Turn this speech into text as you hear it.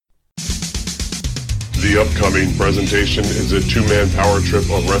The upcoming presentation is a two-man power trip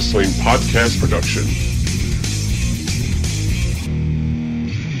of wrestling podcast production.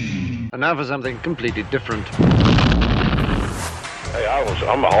 And now for something completely different. Hey,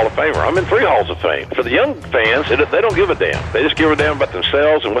 I'm a Hall of Famer. I'm in 3 Halls of Fame. For the young fans, they don't give a damn. They just give a damn about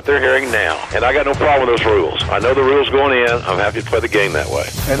themselves and what they're hearing now. And I got no problem with those rules. I know the rules going in. I'm happy to play the game that way.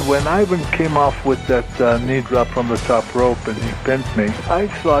 And when Ivan came off with that knee drop from the top rope and he pinned me, I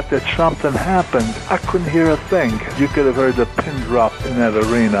thought that something happened. I couldn't hear a thing. You could have heard the pin drop in that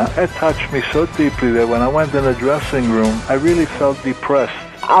arena. It touched me so deeply that when I went in the dressing room, I really felt depressed.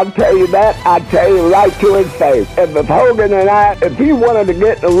 I'll tell you that. I'll tell you right to his face. If Hogan and if he wanted to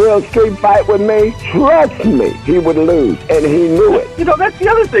get in a real street fight with me, trust me, he would lose, and he knew it. You know, that's the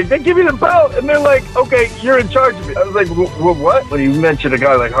other thing. They give you the belt, and they're like, okay, you're in charge of it. I was like, what? When you mention a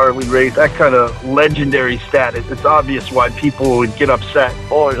guy like Harley Race, that kind of legendary status, it's obvious why people would get upset. As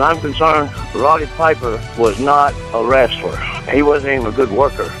far as I'm concerned, Roddy Piper was not a wrestler. He wasn't even a good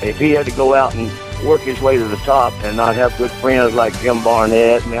worker. If he had to go out and work his way to the top and not have good friends like Jim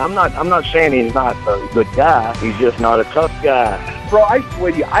Barnett. I mean, I'm not saying he's not a good guy. He's just not a tough guy. Bro, I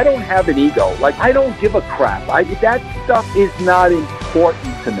swear to you, I don't have an ego. Like, I don't give a crap. That stuff is not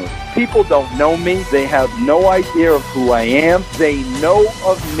important to me. People don't know me. They have no idea of who I am. They know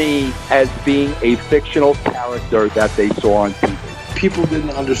of me as being a fictional character that they saw on TV. People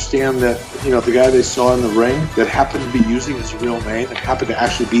didn't understand that, the guy they saw in the ring that happened to be using his real name and happened to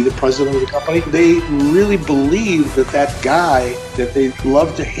actually be the president of the company, they really believed that guy that they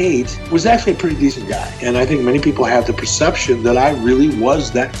loved to hate was actually a pretty decent guy. And I think many people have the perception that I really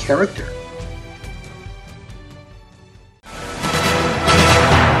was that character.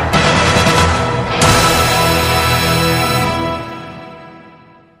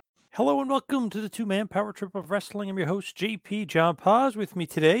 Hello and welcome to the two-man power trip of wrestling. I'm your host, JP John Paz. With me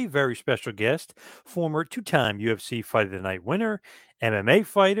today, very special guest, former two-time UFC Fight of the Night winner, MMA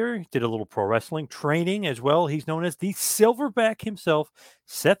fighter, did a little pro wrestling training as well. He's known as the Silverback himself,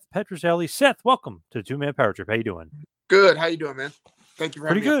 Seth Petruzelli. Seth, welcome to the two-man power trip. How you doing? Good. How you doing, man? Thank you for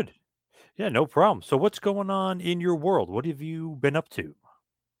having me. Pretty good. Yeah, no problem. So what's going on in your world? What have you been up to?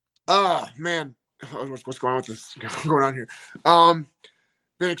 Man, what's going on with this? Going on here?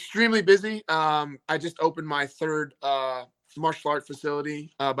 Been extremely busy. I just opened my third martial art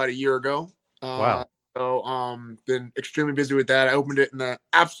facility about a year ago. Wow. So been extremely busy with that. I opened it in the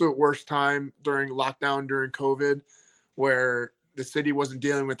absolute worst time during lockdown during COVID, where the city wasn't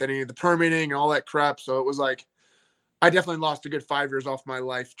dealing with any of the permitting and all that crap. So it was like I definitely lost a good 5 years off my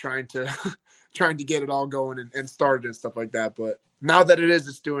life trying to get it all going and started and stuff like that. But now that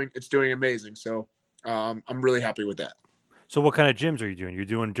it's doing amazing. So I'm really happy with that. So what kind of gyms are you doing? You're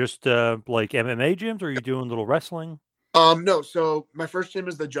doing just like MMA gyms, or are you doing little wrestling? No. So my first gym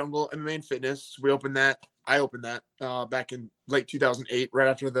is the Jungle MMA and Fitness. I opened that back in late 2008, right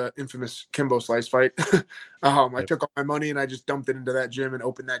after the infamous Kimbo Slice fight. I took all my money and I just dumped it into that gym and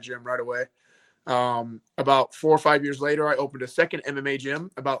opened that gym right away. About 4 or 5 years later, I opened a second MMA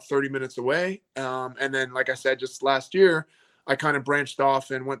gym about 30 minutes away. And then, like I said, just last year, I kind of branched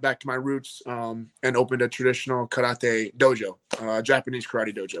off and went back to my roots and opened a traditional karate dojo, Japanese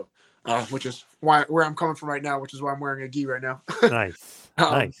karate dojo, which is where I'm coming from right now, which is why I'm wearing a gi right now. Nice.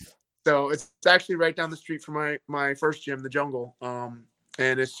 Nice. So it's actually right down the street from my first gym, the Jungle.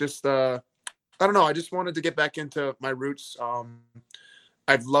 And it's just, I don't know. I just wanted to get back into my roots.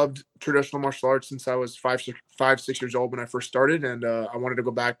 I've loved traditional martial arts since I was 5, 6 years old when I first started. And I wanted to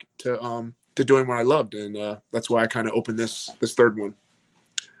go back to doing what I loved, and that's why I kind of opened this third one.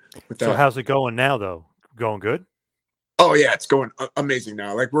 So how's it going now, though? Going good? Oh yeah, it's going amazing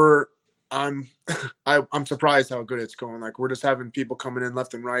now. Like I'm surprised how good it's going. Like we're just having people coming in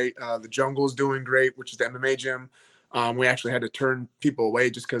left and right. The Jungle's doing great, which is the MMA gym. We actually had to turn people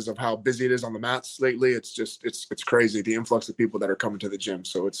away just because of how busy it is on the mats lately. It's just it's crazy, the influx of people that are coming to the gym.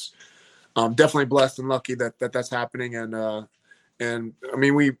 So it's definitely blessed and lucky that's happening. And I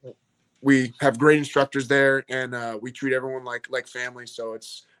mean we have great instructors there, and we treat everyone like family. So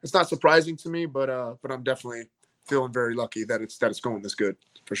it's not surprising to me, but I'm definitely feeling very lucky that it's going this good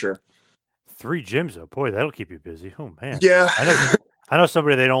for sure. 3 gyms, though, boy, that'll keep you busy. Oh man, yeah. I know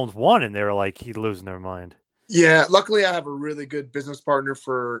somebody that owns one, and they're like losing their mind. Yeah, luckily I have a really good business partner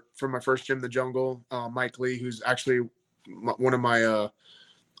for my first gym, the Jungle, Mike Lee, who's actually one of my.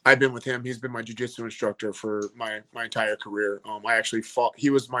 I've been with him. He's been my jiu-jitsu instructor for my entire career. I actually fought.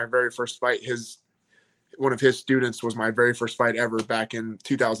 He was my very first fight. One of his students was my very first fight ever back in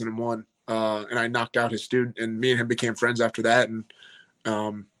 2001. And I knocked out his student, and me and him became friends after that.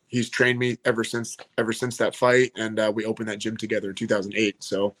 And he's trained me ever since that fight. And we opened that gym together in 2008.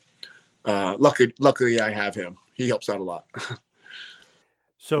 So luckily I have him. He helps out a lot.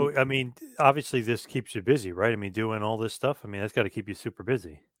 So, I mean, obviously this keeps you busy, right? I mean, doing all this stuff. I mean, that's got to keep you super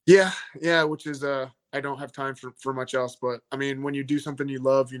busy. Yeah, which is I don't have time for much else. But I mean, when you do something you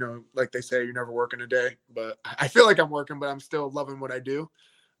love, like they say, you're never working a day. But I feel like I'm working, but I'm still loving what I do.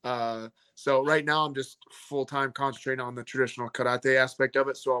 So right now I'm just full time concentrating on the traditional karate aspect of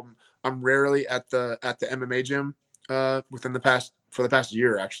it. So I'm rarely at the MMA gym for the past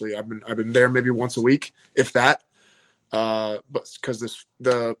year. Actually, I've been there maybe once a week, if that. But because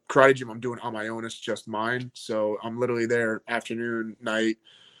the karate gym I'm doing on my own, it's just mine. So I'm literally there afternoon, night,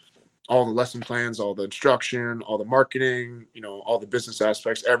 all the lesson plans, all the instruction, all the marketing, all the business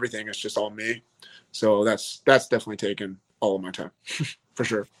aspects, everything is just all me. So that's definitely taken all of my time for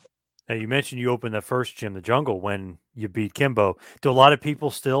sure. Now, you mentioned you opened the first gym, the Jungle, when you beat Kimbo. Do a lot of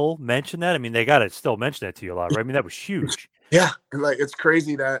people still mention that? I mean, they got to still mention that to you a lot, right? I mean, that was huge. Yeah. Like, it's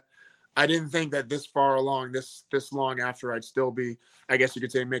crazy that I didn't think that this far along, this long after, I'd still be, I guess you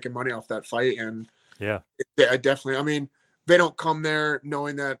could say, making money off that fight. And yeah, I definitely, I mean, they don't come there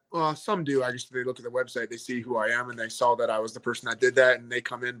knowing that, well, some do. I guess they look at the website, they see who I am, and they saw that I was the person that did that, and they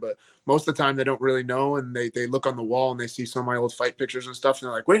come in. But most of the time, they don't really know, and they look on the wall, and they see some of my old fight pictures and stuff, and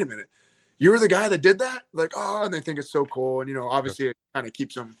they're like, wait a minute, you were the guy that did that? Like, oh, and they think it's so cool. And, obviously it kind of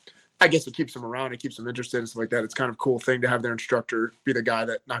keeps them, I guess it keeps them around. It keeps them interested and stuff like that. It's kind of a cool thing to have their instructor be the guy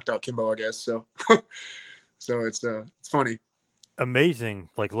that knocked out Kimbo, I guess. So, so it's funny. Amazing.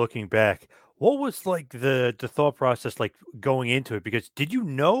 Like, looking back, what was like the thought process like going into it? Because did you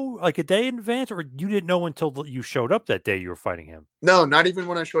know like a day in advance, or you didn't know until you showed up that day you were fighting him? No, not even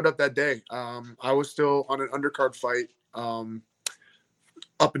when I showed up that day. I was still on an undercard fight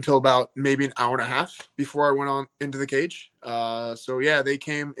up until about maybe an hour and a half before I went on into the cage. So yeah, they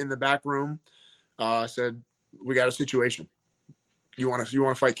came in the back room, said, we got a situation. You want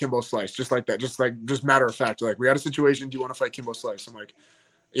to fight Kimbo Slice? Just like that. Just matter of fact. Like, we got a situation. Do you want to fight Kimbo Slice? I'm like,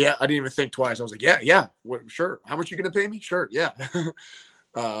 yeah, I didn't even think twice. I was like, yeah. What, sure. How much are you going to pay me? Sure. Yeah.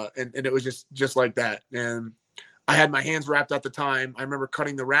 And it was just like that. And I had my hands wrapped at the time. I remember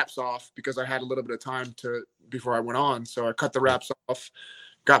cutting the wraps off because I had a little bit of time before I went on. So I cut the wraps off,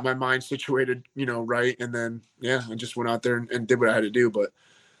 got my mind situated, right. And then, yeah, I just went out there and did what I had to do. But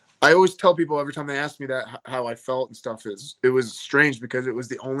I always tell people every time they ask me that, how I felt and stuff, it was strange because it was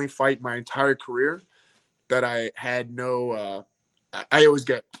the only fight my entire career that I had no, I always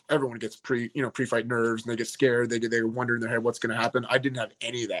everyone gets pre-fight nerves, and they get scared. They wonder in their head what's going to happen. I didn't have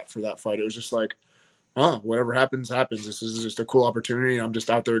any of that for that fight. It was just like, whatever happens. This is just a cool opportunity. I'm just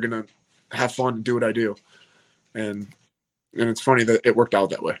out there going to have fun and do what I do. And it's funny that it worked out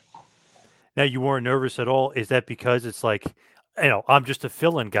that way. Now, you weren't nervous at all. Is that because it's like, I'm just a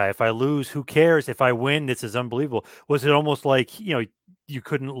fill-in guy. If I lose, who cares? If I win, this is unbelievable. Was it almost like, you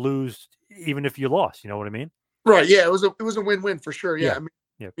couldn't lose even if you lost? You know what I mean? Right. Yeah. It was a win-win for sure. Yeah.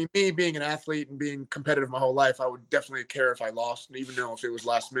 Yeah. I mean, me being an athlete and being competitive my whole life, I would definitely care if I lost. And even though if it was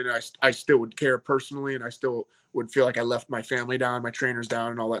last minute, I still would care personally. And I still would feel like I left my family down, my trainers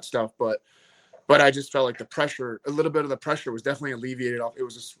down, and all that stuff. But I just felt like a little bit of the pressure was definitely alleviated off. It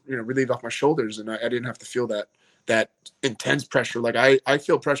was just, relieved off my shoulders. And I didn't have to feel that intense pressure. Like I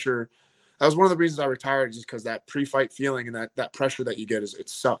feel pressure. That was one of the reasons I retired, just because that pre-fight feeling and that pressure that you get it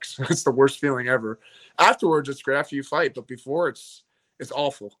sucks. It's the worst feeling ever. Afterwards, it's great after you fight, but before it's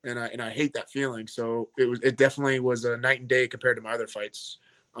awful, and I hate that feeling. So it definitely was a night and day compared to my other fights.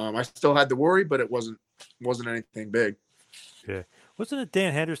 I still had the worry, but it wasn't anything big. Yeah, wasn't it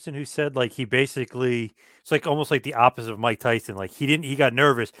Dan Henderson who said like he basically it's like almost like the opposite of Mike Tyson? Like he got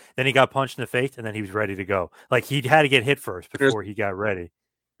nervous, then he got punched in the face, and then he was ready to go. Like he had to get hit first before he got ready.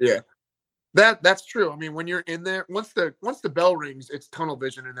 Yeah. That's true. I mean, when you're in there, once the bell rings, it's tunnel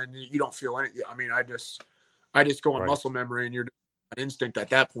vision, and then you don't feel anything. I mean, I just go on muscle memory, and you're an instinct at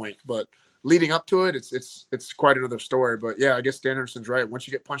that point. But leading up to it, it's quite another story. But yeah, I guess Dan Anderson's right. Once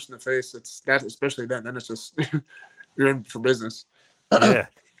you get punched in the face, especially then it's just you're in for business. Yeah.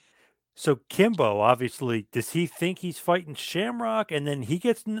 So Kimbo, obviously, does he think he's fighting Shamrock, and then he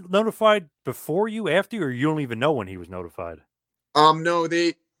gets notified before you, after you, or you don't even know when he was notified? No,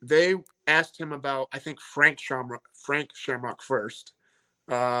 they asked him about, I think, Frank Shamrock first.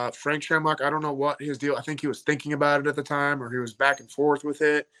 Frank Shamrock, I don't know what his deal. I think he was thinking about it at the time, or he was back and forth with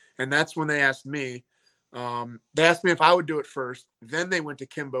it. And that's when they asked me. They asked me if I would do it first. Then they went to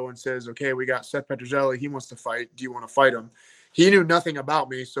Kimbo and says, okay, we got Seth Petrozelli. He wants to fight. Do you want to fight him? He knew nothing about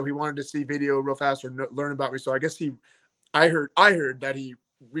me, so he wanted to see video real fast or learn about me. So I guess I heard that he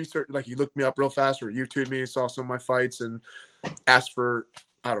researched, like he looked me up real fast or YouTubed me, saw some of my fights, and asked for,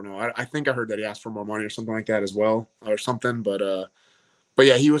 I don't know. I think I heard that he asked for more money or something like that as well, or something. But But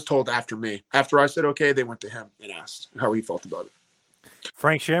yeah, he was told after me. After I said okay, they went to him and asked how he felt about it.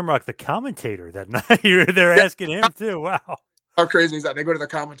 Frank Shamrock, the commentator that night, they're asking him too. Wow. How crazy is that? They go to the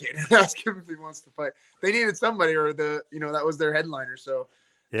commentator and ask him if he wants to fight. They needed somebody, or that was their headliner. So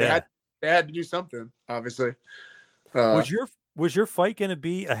yeah, they had to do something, obviously. Was your fight going to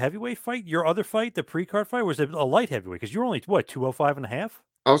be a heavyweight fight? Your other fight, the pre-card fight, or was it a light heavyweight? Because you were only, what, 205 and a half?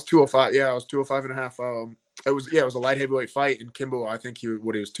 I was 205. Yeah, I was 205 and a half. It was a light heavyweight fight. And Kimbo, I think he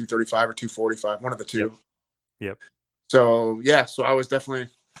was 235 or 245, one of the two. Yep. So, yeah, so I was definitely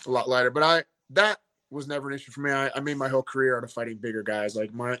a lot lighter. But that was never an issue for me. I made my whole career out of fighting bigger guys. Like,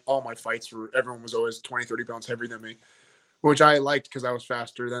 all my fights everyone was always 20, 30 pounds heavier than me, which I liked because I was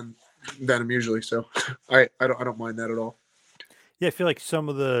faster than them usually. So I don't mind that at all. Yeah, I feel like some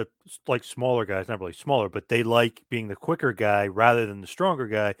of the smaller guys, not really smaller, but they like being the quicker guy rather than the stronger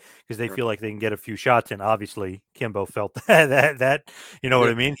guy because they feel like they can get a few shots in. Obviously, Kimbo felt that you know what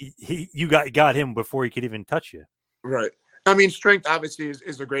I mean? You got him before he could even touch you. Right. I mean, strength obviously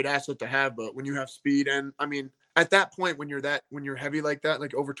is a great asset to have, but when you have speed and I mean, at that point when you're heavy like that,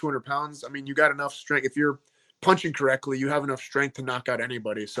 like over 200 pounds, I mean, you got enough strength. If you're punching correctly, you have enough strength to knock out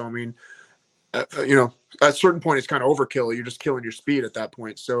anybody. So I mean, at a certain point, it's kind of overkill. You're just killing your speed at that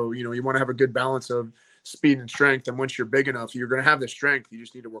point. So, you want to have a good balance of speed and strength. And once you're big enough, you're going to have the strength. You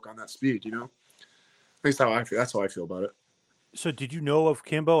just need to work on that speed, At least how I feel. That's how I feel about it. So did you know of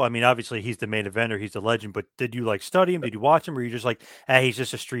Kimbo? I mean, obviously he's the main eventer. He's the legend, but did you study him? Did you watch him? Or you just he's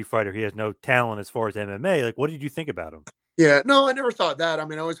just a street fighter. He has no talent as far as MMA. Like, what did you think about him? Yeah, no, I never thought that. I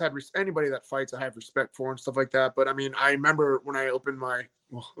mean, I always had anybody that fights, I have respect for and stuff like that. But I mean, I remember when I opened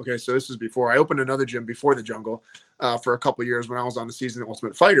so this is before I opened another gym before the Jungle for a couple of years when I was on the season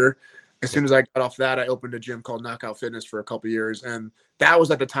Ultimate Fighter. As soon as I got off that, I opened a gym called Knockout Fitness for a couple of years. And that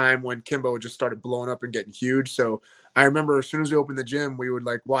was at the time when Kimbo just started blowing up and getting huge. So I remember as soon as we opened the gym, we would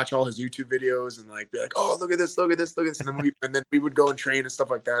watch all his YouTube videos and be like, oh, look at this, look at this, look at this. And then we would go and train and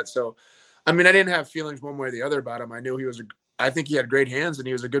stuff like that. So, I mean, I didn't have feelings one way or the other about him. I knew I think he had great hands and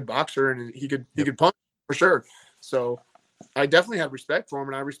he was a good boxer and he could punch for sure. So I definitely had respect for him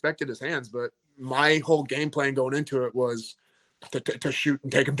and I respected his hands, but my whole game plan going into it was to shoot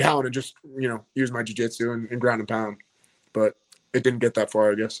and take him down and just, use my jiu-jitsu and ground and pound. But it didn't get that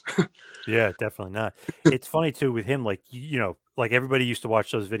far, I guess. Yeah, definitely not. It's funny too with him, everybody used to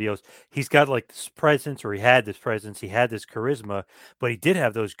watch those videos. He's got this presence, or he had this presence, he had this charisma, but he did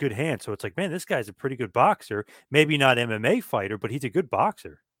have those good hands. So it's man, this guy's a pretty good boxer. Maybe not MMA fighter, but he's a good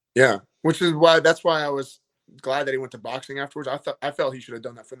boxer. Yeah, that's why I was glad that he went to boxing afterwards. I felt he should have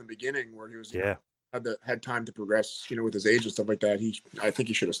done that from the beginning, where he was had time to progress, with his age and stuff like that. I think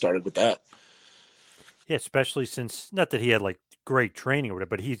he should have started with that. Yeah, especially since not that he had great training or whatever,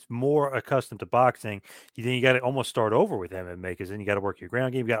 but he's more accustomed to boxing. Then you got to almost start over with MMA because then you got to work your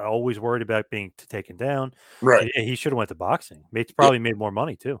ground game. You got always worried about being taken down. Right. He should have went to boxing. Probably made more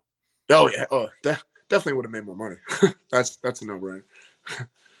money too. Oh yeah. Oh, definitely would have made more money. That's a no-brainer.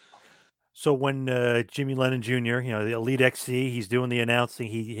 So when Jimmy Lennon Jr., the Elite XC, he's doing the announcing.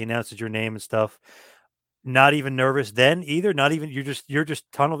 He announces your name and stuff. Not even nervous then either. Not even you're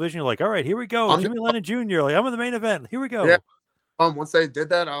just tunnel vision. You're all right, here we go. Jimmy Lennon Jr. I'm in the main event. Here we go. Yeah. Once they did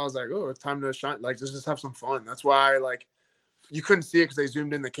that, I was like, oh, it's time to shine. Let's just have some fun. That's why you couldn't see it because they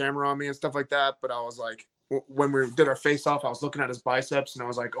zoomed in the camera on me and stuff like that. But I was when we did our face off, I was looking at his biceps and I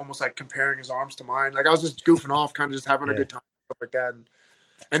was almost comparing his arms to mine. I was just goofing off, kind of just having a good time, stuff like that.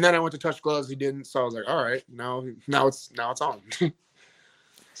 And then I went to touch gloves. He didn't. So I was all right, now it's on.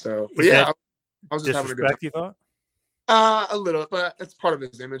 So, but yeah, I was just having a good time. You thought? A little, but it's part of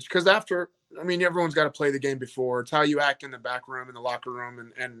his image. Because everyone's got to play the game before. It's how you act in the back room, in the locker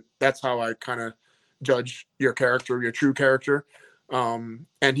room, and that's how I kind of judge your character, your true character. And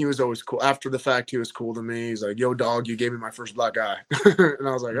he was always cool. After the fact, he was cool to me. He's like, "Yo, dog, you gave me my first black eye," and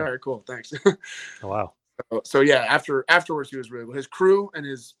I was like, "All right, cool, thanks." Oh, wow. So yeah, afterwards, he was really cool. His crew and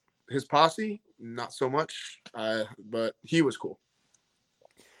his posse, not so much, but he was cool.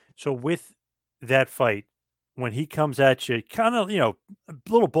 So with that fight, when he comes at you, kind of, a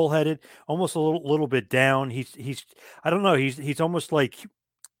little bullheaded, almost a little bit down. He's I don't know. He's almost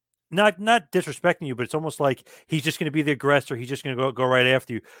not disrespecting you, but it's almost like he's just going to be the aggressor. He's just going to go right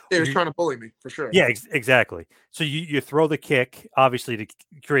after you. Yeah, he was trying to bully me for sure. Yeah, exactly. So you throw the kick, obviously, to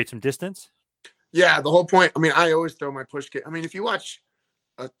create some distance. Yeah, the whole point. I mean, I always throw my push kick. I mean, if you watch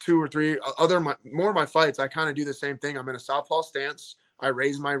 2 or 3 more of my fights, I kind of do the same thing. I'm in a southpaw stance. I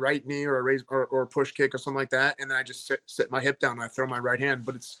raise my right knee or or push kick or something like that, and then I just sit my hip down and I throw my right hand.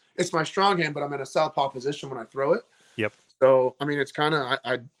 But it's my strong hand, but I'm in a southpaw position when I throw it. Yep. So I mean, it's kind of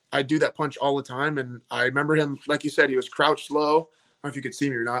I do that punch all the time, and I remember him, like you said, he was crouched low. know if you could see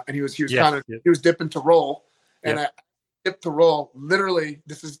me or not. And he was Yes, kind of yep. he was dipping to roll, and Yep. I dipped to roll. Literally,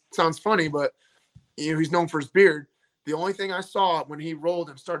 sounds funny, but he's known for his beard. The only thing I saw when he rolled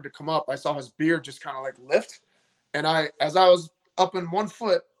and started to come up, I saw his beard just kind of like lift. And as I was up in 1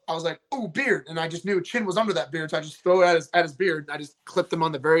 foot, I was like, "Oh, beard!" And I just knew chin was under that beard, so I just throw it at his beard. And I just clipped him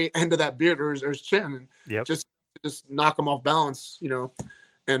on the very end of that beard or his chin, and just knock him off balance,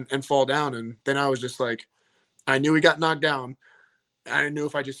 and fall down. And then I was just like, I knew he got knocked down. I knew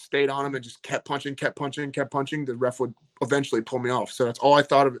if I just stayed on him and just kept punching, the ref would eventually pull me off. So that's all I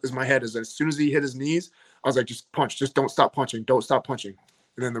thought of in my head is as soon as he hit his knees, I was like, just punch, just don't stop punching. And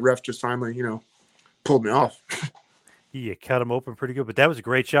then the ref just finally, pulled me off. You cut him open pretty good, but that was a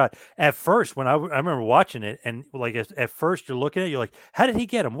great shot. At first, when I remember watching it, and like at first you're looking at it, you're like, how did he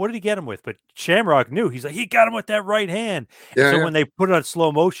get him? What did he get him with? But Shamrock knew. He's like, he got him with that right hand. Yeah, so when they put it on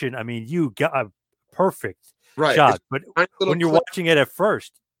slow motion, I mean, you got a perfect shot. But when you're watching it at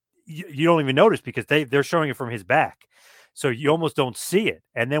first, you don't even notice because they're showing it from his back. So you almost don't see it.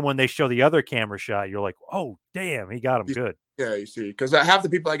 And then when they show the other camera shot, you're like, oh, damn, he got him good. Yeah, you see, because half the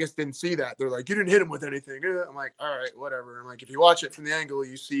people, I guess, didn't see that. They're like, you didn't hit him with anything. I'm like, all right, whatever. I'm like, if you watch it from the angle,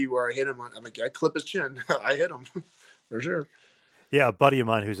 you see where I hit him. I'm like, I clip his chin. I hit him for sure. Yeah, a buddy of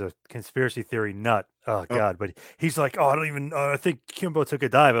mine who's a conspiracy theory nut. Oh, God. But he's like, oh, I don't even I think Kimbo took a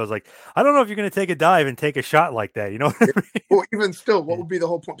dive. I was like, I don't know if you're going to take a dive and take a shot like that. You know what I mean? Well, even still, what would be the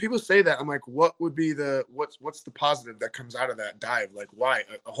whole point? People say that. I'm like, what would be what's the positive that comes out of that dive? Like, why?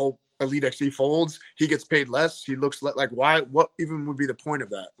 A whole Elite XC folds, he gets paid less. He looks like, why? What even would be the point of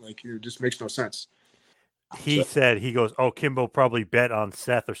that? Like, it just makes no sense. He said, he goes, oh, Kimbo probably bet on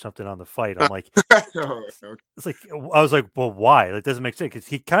Seth or something on the fight. I'm like, it's like, I was like, well, why? It doesn't make sense because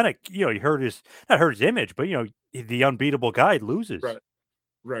he kind of, he not hurt his image, but the unbeatable guy loses.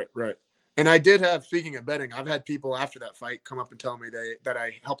 Right. And I did have, speaking of betting, I've had people after that fight come up and tell me that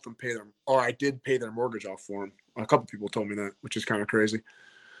I helped them pay them, or I did pay their mortgage off for them. A couple people told me that, which is kind of crazy.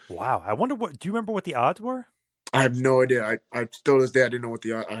 Wow. I wonder do you remember what the odds were? I have no idea. I still to this day I didn't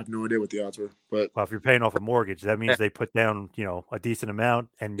know I have no idea what the odds were. But well, if you're paying off a mortgage, that means they put down, a decent amount,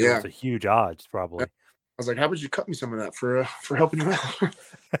 and it's a huge odds probably. I was like, how would you cut me some of that for helping you out?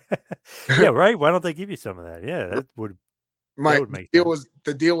 Yeah, right. Why don't they give you some of that? Yeah, that would make sense.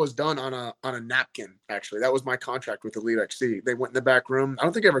 The deal was done on a napkin. Actually, that was my contract with Elite XC. They went in the back room. I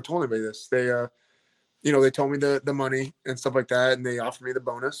don't think I ever told anybody this. They they told me the money and stuff like that, and they offered me the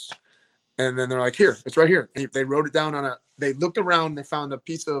bonus. And then they're like, here, it's right here. And they wrote it down they looked around, they found a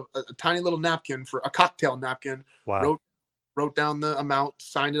piece of a tiny little napkin for a cocktail napkin. Wow. Wrote down the amount,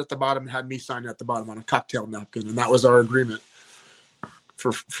 signed it at the bottom, and had me sign it at the bottom on a cocktail napkin. And that was our agreement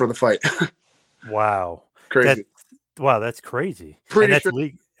for the fight. Wow. Crazy. That's crazy. Pretty and sure.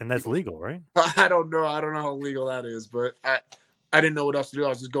 That's legal, right? I don't know how legal that is, but I didn't know what else to do. I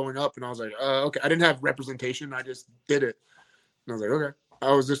was just going up, and I was like, okay. I didn't have representation. I just did it. And I was like, okay.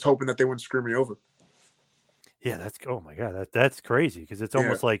 I was just hoping that they wouldn't screw me over. Yeah, oh my God, that's crazy because it's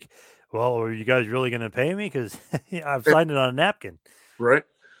almost like, well, are you guys really going to pay me? Because I've signed it on a napkin. Right.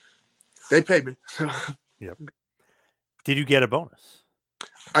 They paid me. Yep. Did you get a bonus?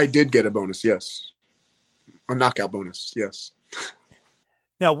 I did get a bonus, yes. A knockout bonus, yes.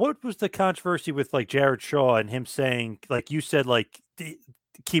 Now, what was the controversy with like Jared Shaw and him saying, like you said, like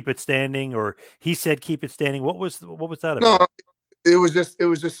keep it standing, or he said keep it standing? What was that about? No. It was just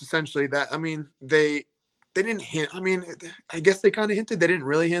essentially that. I mean, they didn't hint. I mean, I guess they kind of hinted. They didn't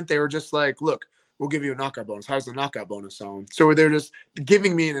really hint. They were just like, look, we'll give you a knockout bonus. How's the knockout bonus sound? So they're just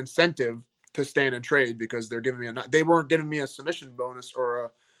giving me an incentive to stand and trade because they're giving me they weren't giving me a submission bonus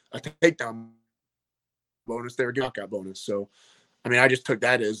or a takedown bonus. They were giving a knockout bonus. So, I mean, I just took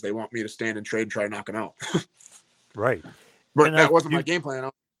that as they want me to stand and trade and try to knock him out. Right. But and that wasn't my game plan.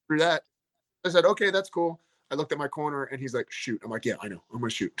 Through that, I said, okay, that's cool. I looked at my corner and he's like, shoot. I'm like, yeah, I know. I'm going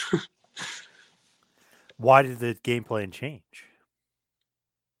to shoot. Why did the game plan change?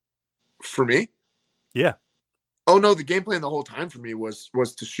 For me? Yeah. Oh, no, the game plan the whole time for me was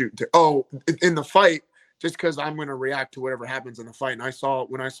to shoot. In the fight, just because I'm going to react to whatever happens in the fight. And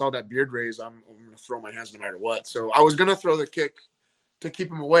when I saw that beard raise, I'm going to throw my hands no matter what. So I was going to throw the kick to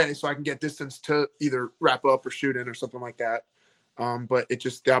keep him away so I can get distance to either wrap up or shoot in or something like that. But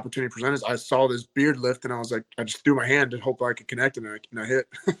the opportunity presented. I saw this beard lift and I was like, I just threw my hand and hope I could connect and I hit.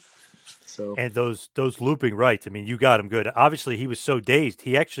 So and those looping rights, I mean, you got him good. Obviously, he was so dazed.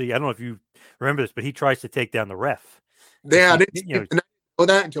 He actually, I don't know if you remember this, but he tries to take down the ref. Yeah, I didn't know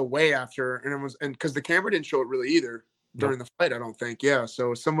that until way after, and because the camera didn't show it really either during the fight. I don't think. Yeah,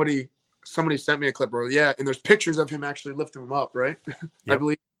 so somebody sent me a clip where and there's pictures of him actually lifting him up, right? Yep. I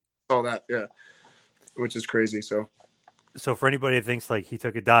believe I saw that. Yeah, which is crazy. So. So for anybody that thinks like he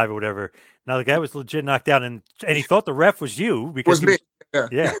took a dive or whatever, now the guy was legit knocked out, and he thought the ref was you because Was me.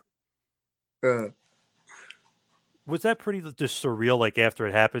 Yeah. Uh, Was that pretty just surreal? Like after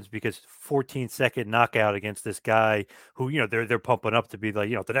it happens, because 14-second knockout against this guy who they're pumping up to be like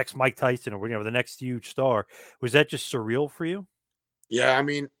the next Mike Tyson or the next huge star. Was that just surreal for you? Yeah, I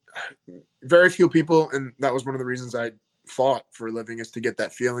mean, very few people, and that was one of the reasons I fought for a living, is to get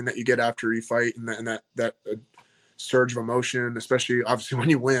that feeling that you get after you fight, and that surge of emotion, especially obviously when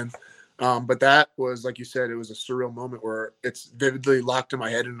you win. But that was, like you said, it was a surreal moment where it's vividly locked in my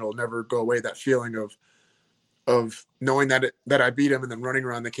head and it'll never go away. That feeling of knowing that I beat him and then running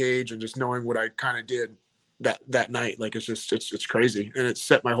around the cage and just knowing what I kind of did that night. Like it's crazy, and it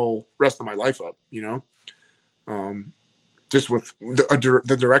set my whole rest of my life up. Just with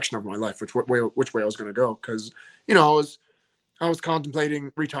the direction of my life, which way I was going to go. Because I was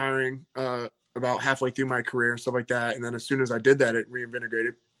contemplating retiring about halfway through my career and stuff like that. And then as soon as I did that, it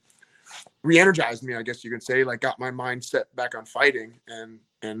re-energized me, I guess you could say. Like got my mind set back on fighting, and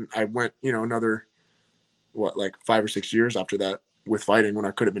I went another 5 or 6 years after that with fighting when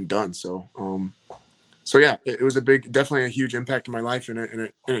I could have been done. So yeah, it was definitely a huge impact in my life, and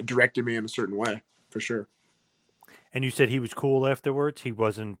it directed me in a certain way for sure. And you said he was cool afterwards. He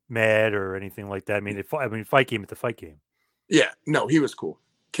wasn't mad or anything like that. I mean, fight game at the fight game. Yeah, no, he was cool.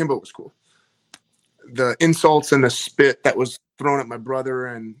 Kimbo was cool. The insults and the spit that was thrown at my brother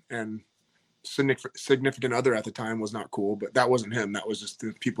and significant other at the time was not cool, but that wasn't him. That was just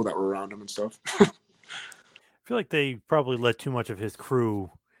the people that were around him and stuff. I feel like they probably let too much of his crew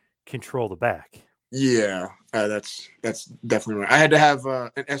control the back. Yeah, that's definitely right. I had to have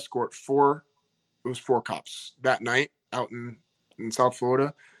an escort it was 4 cops that night out in South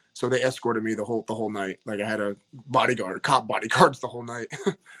Florida. So they escorted me the whole night. Like I had a cop bodyguards the whole night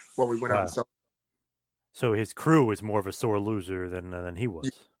while we went out. So his crew was more of a sore loser than he was.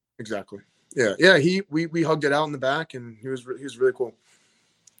 Exactly. Yeah. We hugged it out in the back, and he was really cool.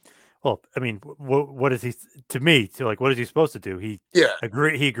 Well, I mean, what is he to me? To like, what is he supposed to do? He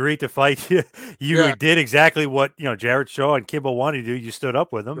agreed to fight you. You did exactly what Jared Shaw and Kimbo wanted to do. You stood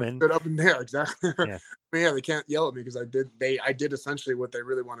up with him and stood up in there exactly. Yeah. They can't yell at me because I did essentially what they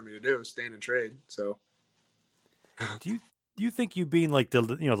really wanted me to do: stand and trade. So, do you think you being like the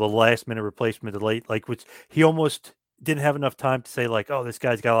last minute replacement, the late, like which he almost didn't have enough time to say like, oh, this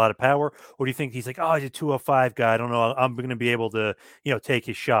guy's got a lot of power, or do you think he's like, oh, he's a 205 guy, I don't know, I'm going to be able to take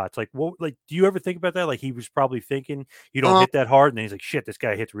his shots? Like, what, like, do you ever think about that? Like he was probably thinking you don't hit that hard, and then he's like, shit, this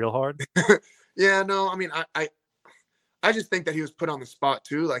guy hits real hard. Yeah, no, I mean, I just think that he was put on the spot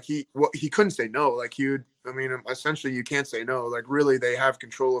too. Like he couldn't say no. Like essentially you can't say no. Like really, they have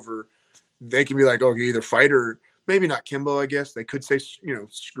control over. They can be like, oh, you either fight or maybe not Kimbo. I guess they could say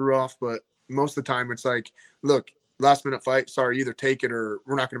screw off, but most of the time it's like, look, last minute fight. Sorry, either take it or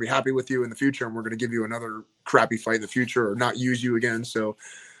we're not going to be happy with you in the future, and we're going to give you another crappy fight in the future or not use you again. So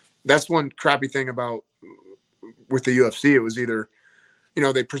that's one crappy thing about with the UFC. It was either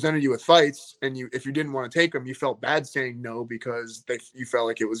they presented you with fights, and if you didn't want to take them, you felt bad saying no because you felt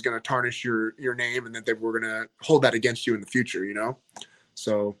like it was going to tarnish your name and that they were going to hold that against you in the future.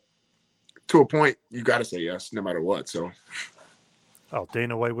 So to a point, you got to say yes no matter what. So. Oh,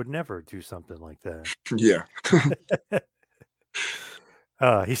 Dana White would never do something like that. Yeah.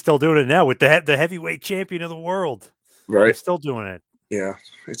 He's still doing it now with the heavyweight champion of the world. Right. He's still doing it. Yeah.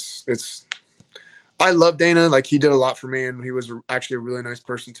 It's I love Dana. Like he did a lot for me, and he was actually a really nice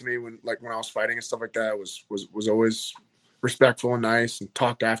person to me when I was fighting and stuff like that. Was always respectful and nice, and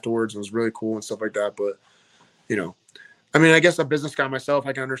talked afterwards and was really cool and stuff like that. But I mean, I guess a business guy myself,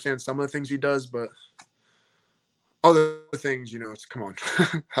 I can understand some of the things he does, but other things, it's come on,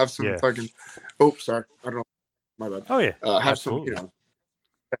 have some fucking. Oh, sorry, I don't know. My bad. Oh yeah, have absolutely. some,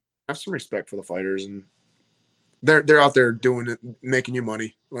 have some respect for the fighters, and they're out there doing it, making you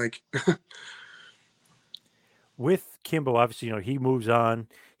money. Like with Kimbo, obviously, he moves on.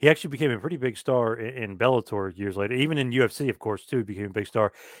 He actually became a pretty big star in Bellator years later. Even in UFC, of course, too, he became a big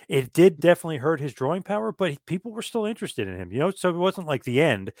star. It did definitely hurt his drawing power, but people were still interested in him. So it wasn't like the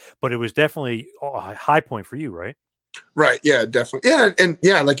end, but it was definitely a high point for you, right? Right. Yeah, definitely. Yeah. And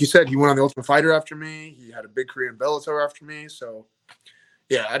yeah, like you said, he went on the Ultimate Fighter after me. He had a big career in Bellator after me. So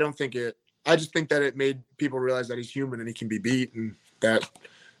yeah, I just think that it made people realize that he's human and he can be beat, and that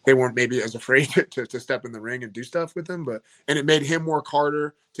they weren't maybe as afraid to step in the ring and do stuff with him, and it made him work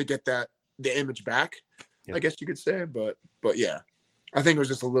harder to get the image back, I guess you could say. But yeah, I think it was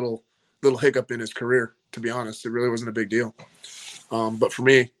just a little hiccup in his career, to be honest. It really wasn't a big deal. But for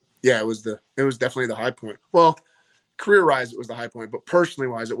me, yeah, it was definitely the high point. Well, career-wise, it was the high point, but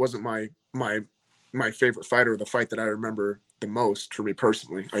personally-wise, it wasn't my my favorite fighter, the fight that I remember the most for me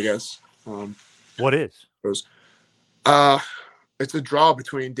personally, I guess. What is? It's a draw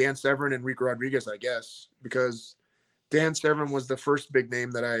between Dan Severn and Rico Rodriguez, I guess, because Dan Severn was the first big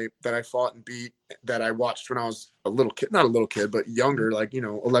name that I fought and beat, that I watched when I was a little kid, not a little kid, but younger, like,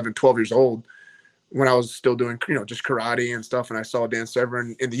 11, 12 years old, when I was still doing, just karate and stuff. And I saw Dan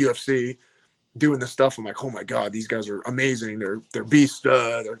Severn in the UFC doing this stuff. I'm like, oh my God, these guys are amazing. They're beasts,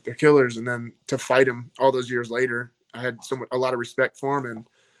 they're killers. And then to fight him all those years later, I had a lot of respect for him. And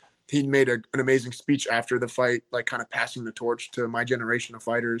he made an amazing speech after the fight, like kind of passing the torch to my generation of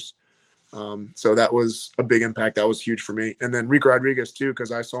fighters. So that was a big impact. That was huge for me. And then Rico Rodriguez too,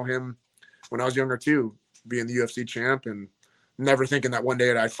 because I saw him when I was younger too, being the UFC champ, and never thinking that one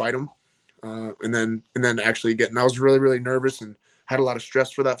day I'd fight him. And then actually I was really, really nervous and had a lot of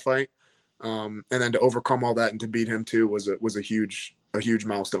stress for that fight. And then to overcome all that and to beat him too was a huge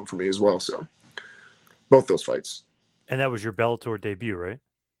milestone for me as well. So both those fights. And that was your Bellator debut, right?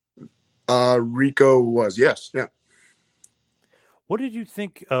 Rico was, yes. Yeah. What did you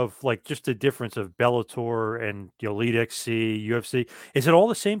think of, like, just the difference of Bellator and Elite XC, UFC? Is it all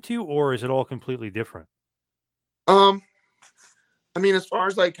the same to you, or is it all completely different? I mean, as far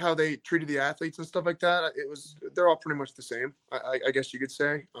as like how they treated the athletes and stuff like that, they're all pretty much the same. I guess you could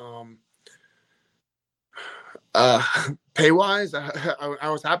say. Pay wise, I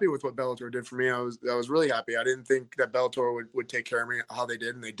was happy with what Bellator did for me. I was really happy. I didn't think that Bellator would take care of me how they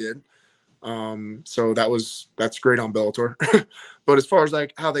did, and they did. So that's great on Bellator. But as far as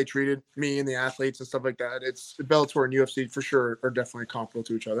like how they treated me and the athletes and stuff like that, it's Bellator and UFC for sure are definitely comparable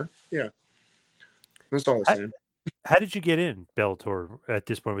to each other. Yeah. That's all the same. How did you get in Bellator at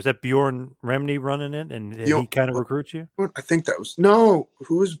this point? Was that Bjorn Remny running it, and he kind of recruits you? I think that was who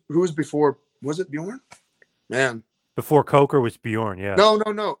was before? Was it Bjorn? Man, before Coker was Bjorn. Yeah.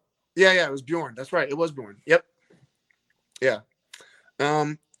 No. Yeah, it was Bjorn. That's right. It was Bjorn. Yep. Yeah.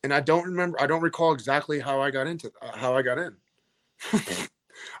 And I don't recall exactly how I got in. I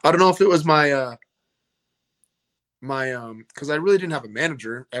don't know if it was my because I really didn't have a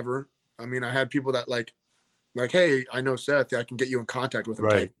manager ever. I mean, I had people that like, hey, I know Seth, I can get you in contact with him.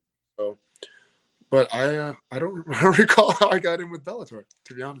 Right. So, but I don't recall how I got in with Bellator,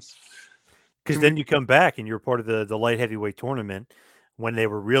 to be honest. Because then you come back and you're part of the light heavyweight tournament when they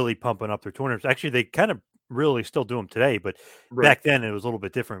were really pumping up their tournaments. Actually, they kind of really still do them today, but back then it was a little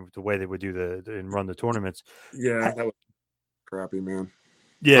bit different with the way they would do and run the tournaments. Yeah, that was crappy, man.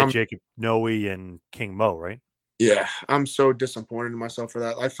 Yeah, Jacob Noe and King Mo, right? Yeah, I'm so disappointed in myself for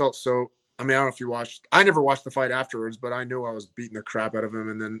that. I felt so. I mean, I don't know if you watched. I never watched the fight afterwards, but I knew I was beating the crap out of him.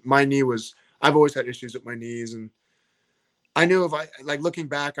 And then my knee was. I've always had issues with my knees, and I knew if I looking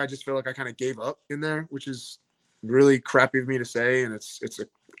back, I just feel like I kind of gave up in there, which is really crappy of me to say, and it's a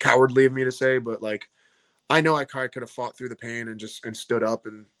cowardly of me to say, but like I know I could have fought through the pain and stood up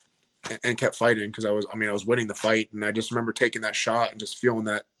and kept fighting because I was winning the fight, and I just remember taking that shot and just feeling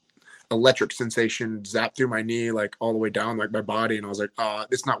that electric sensation zap through my knee, like all the way down like my body, and I was like,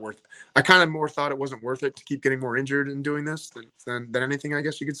 it's not worth it. I kind of more thought it wasn't worth it to keep getting more injured and doing this than anything, I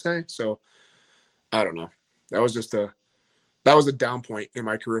guess you could say. So I don't know. That was a down point in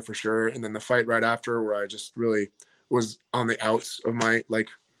my career for sure. And then the fight right after, where I just really was on the outs of my, like,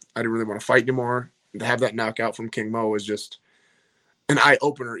 I didn't really want to fight anymore. To have that knockout from King Mo was just an eye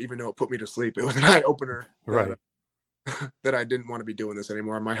opener, even though it put me to sleep. It was an eye opener, right? That I didn't want to be doing this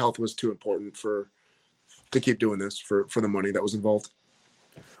anymore. My health was too important to keep doing this for the money that was involved.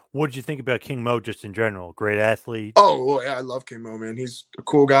 What did you think about King Mo just in general? Great athlete. Oh, well, yeah, I love King Mo, man. He's a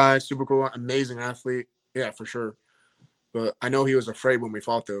cool guy, super cool, amazing athlete. Yeah, for sure. But I know he was afraid when we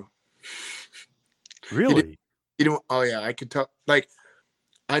fought, though. Really? He didn't. Oh yeah, I could tell. Like,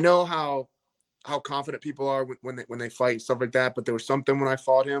 I know how confident people are when they fight and stuff like that. But there was something when I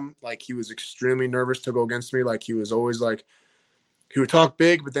fought him, like he was extremely nervous to go against me. Like he was always like, he would talk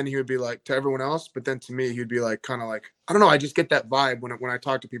big, but then he would be like to everyone else. But then to me, he'd be like, kind of like, I don't know. I just get that vibe when I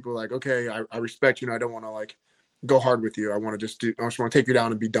talk to people. Like, okay, I respect you, and I don't want to like go hard with you. I just want to take you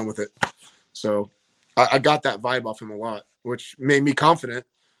down and be done with it. So I got that vibe off him a lot, which made me confident.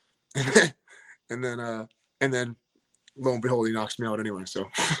 and then lo and behold, he knocks me out anyway. So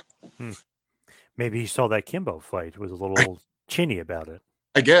maybe he saw that Kimbo fight, was a little chinny about it.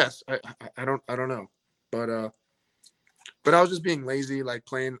 I guess I don't know, but I was just being lazy, like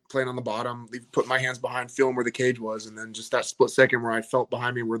playing on the bottom, put my hands behind, feeling where the cage was, and then just that split second where I felt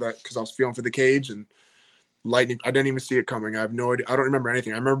behind me because I was feeling for the cage and lightning. I didn't even see it coming. I have no idea. I don't remember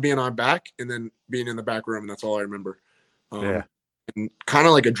anything. I remember being on back and then being in the back room, and that's all I remember. Yeah. And kind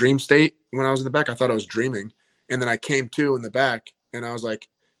of like a dream state when I was in the back. I thought I was dreaming, and then I came to in the back, and I was like,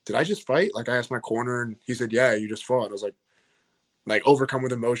 did I just fight? Like I asked my corner and he said, yeah, you just fought. I was like overcome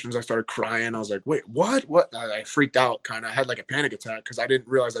with emotions. I started crying. I was like, wait, what? I freaked out kind of. I had like a panic attack because I didn't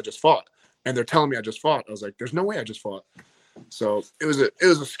realize I just fought. And they're telling me I just fought. I was like, there's no way I just fought. So it was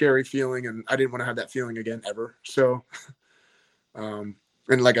a scary feeling, and I didn't want to have that feeling again ever. So, and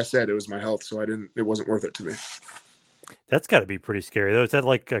like I said, it was my health, so it wasn't worth it to me. That's got to be pretty scary though. Is that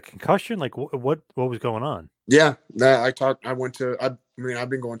like a concussion? Like what was going on? Yeah, I've been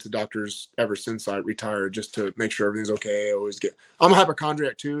going to doctors ever since I retired just to make sure everything's okay. I'm a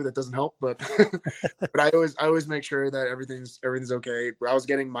hypochondriac too. That doesn't help, but but I always make sure that everything's okay. I was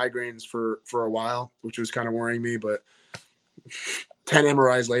getting migraines for a while, which was kind of worrying me, but 10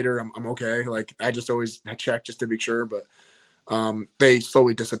 MRIs later, I'm okay. Like I just always check just to be sure, but they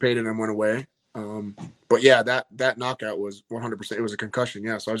slowly dissipated and went away. But yeah, that knockout was 100%. It was a concussion.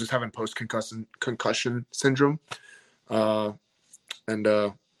 Yeah. So I was just having concussion syndrome. And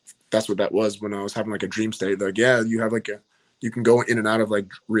that's what that was when I was having like a dream state. Like, yeah, you have you can go in and out of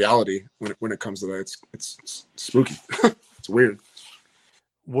like reality when it comes to that. It's spooky. It's weird.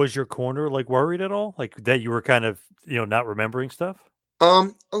 Was your corner like worried at all? Like that you were kind of, not remembering stuff?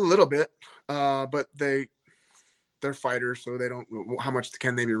 A little bit. But they're fighters, so they don't. How much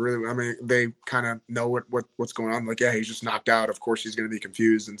can they be really? I mean, they kind of know what's going on. Like, yeah, he's just knocked out. Of course, he's going to be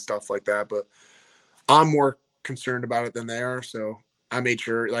confused and stuff like that. But I'm more concerned about it than they are. So I made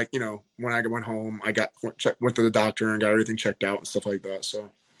sure, like, when I went home, I went to the doctor and got everything checked out and stuff like that. So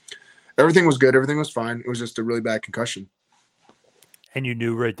everything was good. Everything was fine. It was just a really bad concussion. And you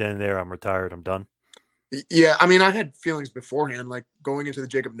knew right then and there, I'm retired. I'm done. Yeah, I mean, I had feelings beforehand. Like going into the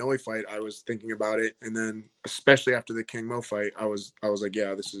Jacob Noe fight, I was thinking about it, and then especially after the King Mo fight, I was like,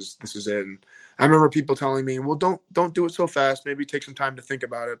 yeah, this is it. And I remember people telling me, well, don't do it so fast. Maybe take some time to think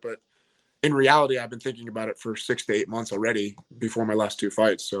about it. But in reality, I've been thinking about it for 6 to 8 months already before my last 2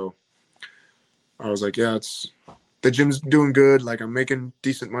 fights. So I was like, yeah, the gym's doing good. Like I'm making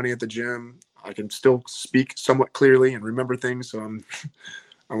decent money at the gym. I can still speak somewhat clearly and remember things. So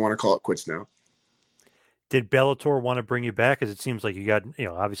I want to call it quits now. Did Bellator want to bring you back? Because it seems like you got,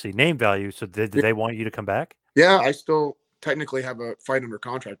 obviously name value. So did they want you to come back? Yeah, I still technically have a fight under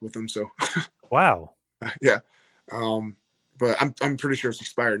contract with them. So, wow. Yeah, but I'm pretty sure it's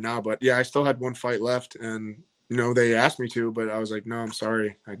expired now. But yeah, I still had 1 fight left, and they asked me to, but I was like, no, I'm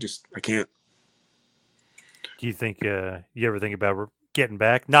sorry, I can't. Do you think you ever think about getting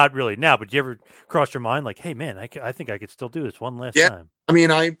back? Not really now, but do you ever cross your mind like, hey man, I think I could still do this one last time? I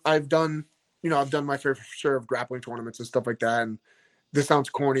mean, I've done. I've done my fair share of grappling tournaments and stuff like that. And this sounds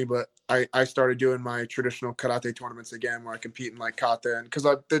corny, but I started doing my traditional karate tournaments again, where I compete in like kata. And because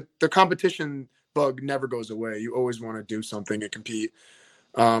the competition bug never goes away. You always want to do something and compete.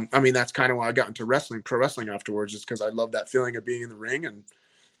 I mean, that's kind of why I got into pro wrestling afterwards, just because I love that feeling of being in the ring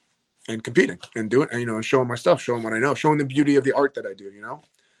and competing and doing, and showing my stuff, showing what I know, showing the beauty of the art that I do,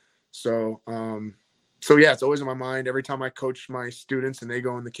 So yeah, it's always in my mind. Every time I coach my students and they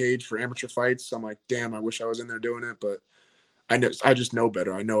go in the cage for amateur fights, I'm like, damn, I wish I was in there doing it. But I just know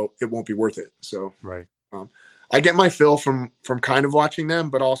better. I know it won't be worth it. So right. I get my fill from kind of watching them,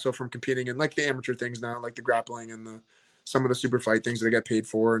 but also from competing in like the amateur things now, like the grappling and some of the super fight things that I get paid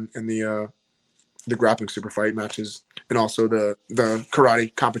for, and the grappling super fight matches, and also the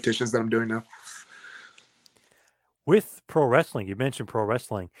karate competitions that I'm doing now. With pro wrestling, you mentioned pro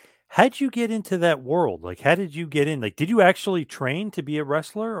wrestling. How'd you get into that world? Like, how did you get in? Like, did you actually train to be a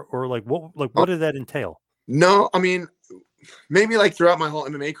wrestler, or what did that entail? No, I mean, maybe like throughout my whole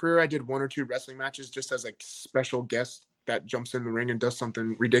MMA career, I did 1 or 2 wrestling matches just as like special guest that jumps in the ring and does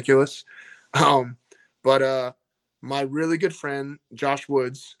something ridiculous. But my really good friend Josh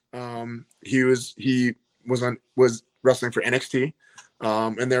Woods, he was wrestling for NXT,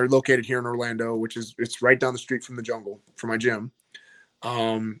 and they're located here in Orlando, it's right down the street from the Jungle, from my gym.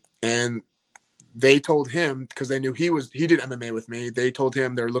 And they told him, because they knew he did MMA with me, they told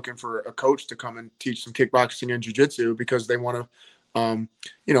him they're looking for a coach to come and teach some kickboxing and jiu-jitsu, because they want to,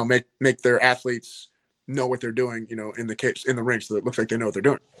 make their athletes know what they're doing, in the ring, so it looks like they know what they're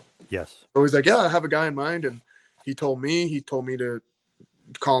doing. Yes. So he's like, yeah, I have a guy in mind. And he told me to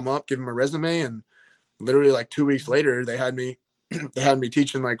call him up, give him a resume. And literally like 2 weeks later, they had me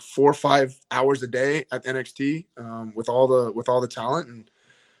teaching like 4 or 5 hours a day at NXT, with all the talent.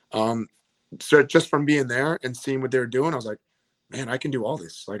 And so just from being there and seeing what they were doing, I was like, man, I can do all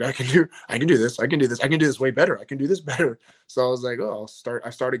this. Like I can do this. I can do this way better. I can do this better. So I was like, oh, I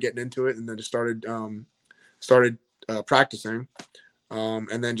started getting into it, and then just started practicing,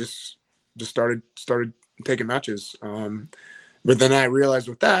 and then just started taking matches. But then I realized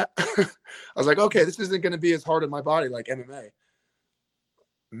with that, I was like, okay, this isn't going to be as hard on my body like MMA.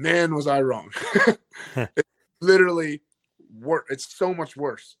 man, was I wrong. It's literally it's so much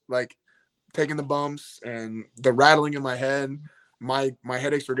worse. Like taking the bumps and the rattling in my head, my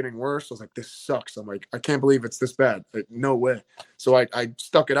headaches were getting worse. I was like, this sucks. I'm like, I can't believe it's this bad. Like, no way. So I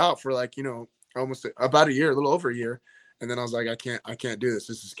stuck it out for like, almost about a year, a little over a year. And then I was like, I can't do this.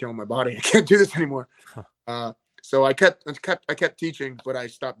 This is killing my body. I can't do this anymore. So I kept teaching, but I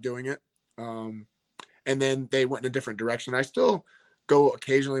stopped doing it. And then they went in a different direction. I still go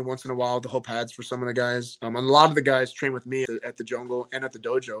occasionally once in a while to help pads for some of the guys. And a lot of the guys train with me at the jungle and at the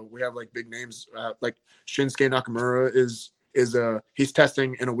dojo. We have like big names, like Shinsuke Nakamura is he's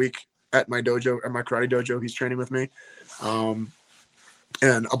testing in a week at my dojo, at my karate dojo. He's training with me.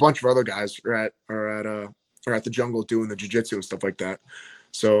 And a bunch of other guys are at the jungle doing the jiu-jitsu and stuff like that.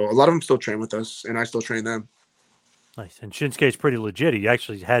 So a lot of them still train with us, and I still train them. Nice. And Shinsuke's pretty legit. He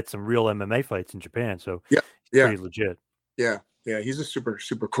actually had some real MMA fights in Japan, so yeah, pretty legit. Yeah, he's a super,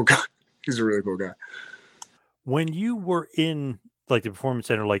 super cool guy. He's a really cool guy. When you were in like the performance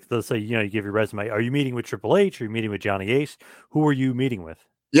center, like let's say, you give your resume, are you meeting with Triple H? Are you meeting with Johnny Ace? Who are you meeting with?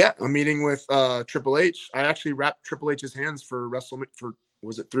 Yeah, I'm meeting with Triple H. I actually wrapped Triple H's hands for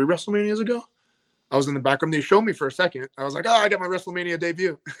was it 3 WrestleManias ago? I was in the back room. They showed me for a second. I was like, I got my WrestleMania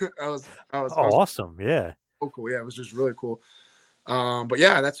debut. I was awesome. Yeah. Oh, cool. Yeah, it was just really cool. But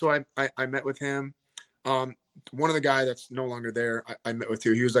yeah, that's who I met with him. One of the guys that's no longer there, I met with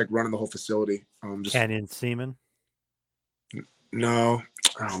too. He was like running the whole facility. Canyon Seaman? No.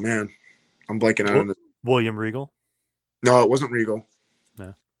 Oh man. I'm blanking out on this. William Regal? No, it wasn't Regal.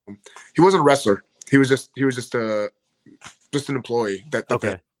 No. He wasn't a wrestler. He was just an employee I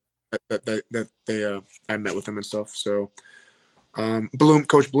met with him and stuff. So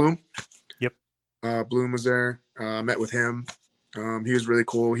Coach Bloom. Yep. Bloom was there. I met with him. He was really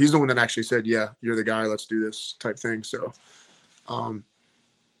cool. He's the one that actually said, yeah, you're the guy, let's do this type thing. So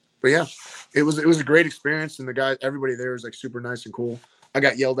but yeah, it was a great experience, and everybody there was like super nice and cool. I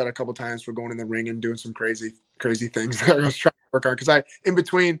got yelled at a couple times for going in the ring and doing some crazy things that I was trying to work on, because in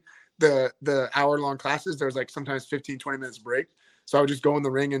between the hour-long classes, there was like sometimes 15-20 minutes break. So I would just go in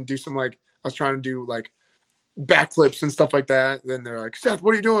the ring and do some I was trying to do like backflips and stuff like that. Then they're like, Seth,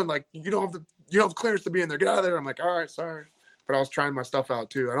 what are you doing? Like, you don't have the clearance to be in there. Get out of there. I'm like, all right, sorry. But I was trying my stuff out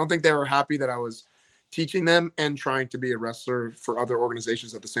too. I don't think they were happy that I was teaching them and trying to be a wrestler for other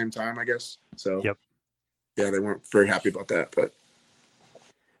organizations at the same time, I guess. So yep. Yeah, they weren't very happy about that. But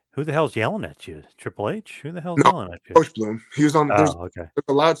who the hell's yelling at you? Triple H? Who the hell's yelling at you? Coach Bloom. He was on. There's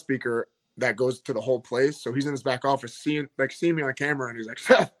a loudspeaker that goes to the whole place. So he's in his back office seeing me on camera, and he's like,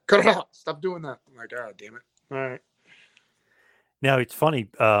 Seth, cut it out. Stop doing that. I'm like, oh, damn it. All right. Now, it's funny,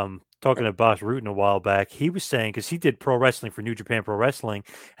 talking to Boss Rutan a while back, he was saying, because he did pro wrestling for New Japan Pro Wrestling,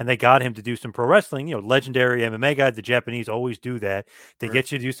 and they got him to do some pro wrestling, legendary MMA guy. The Japanese always do that. They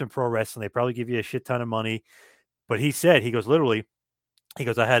get you to do some pro wrestling. They probably give you a shit ton of money. But he said,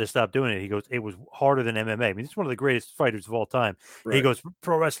 I had to stop doing it. He goes, it was harder than MMA. I mean, he's one of the greatest fighters of all time. Right. He goes,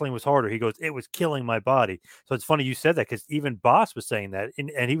 pro wrestling was harder. He goes, it was killing my body. So it's funny you said that, because even Boss was saying that,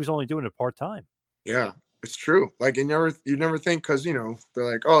 and he was only doing it part-time. Yeah, it's true. Like, you never think, because, they're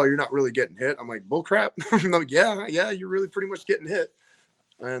like, oh, you're not really getting hit. I'm like, bull crap. I'm like, yeah, you're really pretty much getting hit.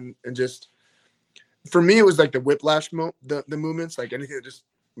 And just, for me, it was like the whiplash, the movements, like anything that just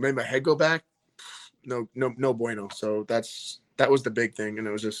made my head go back. No bueno. So that was the big thing. And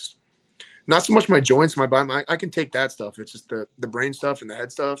it was just not so much my joints, my body. I can take that stuff. It's just the brain stuff and the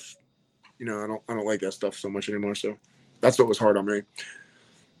head stuff. I don't like that stuff so much anymore. So that's what was hard on me.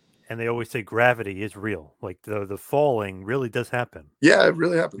 And they always say gravity is real. Like the falling really does happen. Yeah, it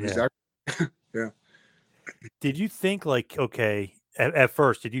really happens. Yeah. Exactly. Yeah. Did you think at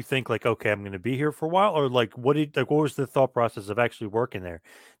first, did you think okay, I'm going to be here for a while, or what was the thought process of actually working there?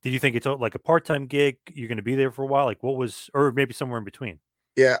 Did you think it's like a part-time gig? You're going to be there for a while? Or maybe somewhere in between?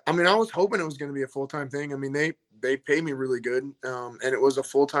 Yeah. I mean, I was hoping it was going to be a full-time thing. I mean, they pay me really good. And it was a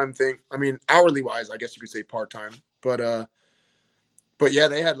full-time thing. I mean, hourly wise, I guess you could say part-time, but yeah,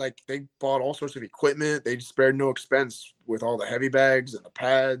 they bought all sorts of equipment. They spared no expense with all the heavy bags and the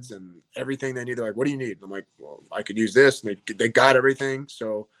pads and everything they needed. Like, what do you need? I'm like, well, I could use this. And they got everything.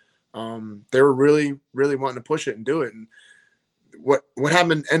 So they were really, really wanting to push it and do it. And what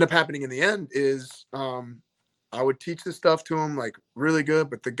ended up happening in the end is I would teach this stuff to them like really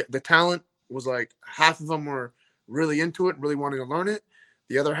good, but the talent was like half of them were really into it, really wanting to learn it.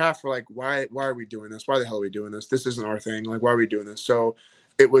 The other half were like, why are we doing this? Why the hell are we doing this? This isn't our thing. Like, why are we doing this? So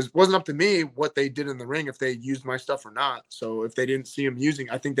it wasn't up to me what they did in the ring, if they used my stuff or not. So if they didn't see them using,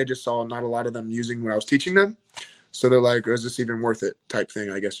 I think they just saw not a lot of them using what I was teaching them. So they're like, is this even worth it type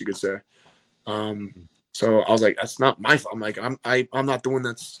thing, I guess you could say. So So I was like, that's not my fault. I'm like, I'm not the one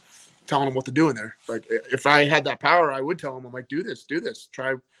that's telling them what to do in there. Like, if I had that power, I would tell them, I'm like, do this,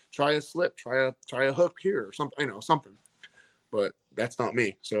 try a slip, try a hook here or something, something. But that's not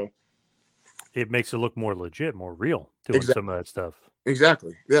me. So it makes it look more legit, more real, doing some of that stuff.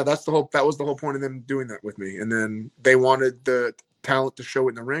 Exactly. Yeah, that was the whole point of them doing that with me. And then they wanted the talent to show it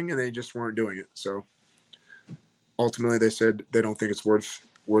in the ring, and they just weren't doing it. So ultimately, they said they don't think it's worth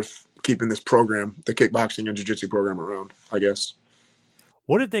keeping this program, the kickboxing and jiu-jitsu program, around, I guess.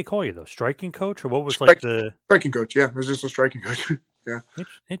 What did they call you, though? Striking coach, or what was the striking coach? Yeah, it was just a striking coach. Yeah.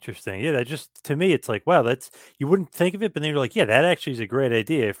 Interesting. Yeah, that just, to me, it's like, wow, you wouldn't think of it, but then you're like, yeah, that actually is a great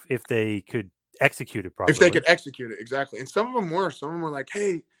idea if they could execute it properly. If they could execute it, exactly. And some of them were like,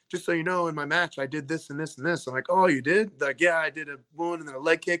 hey, just so you know, in my match, I did this and this and this. I'm like, oh, you did? Like, yeah, I did a one and then a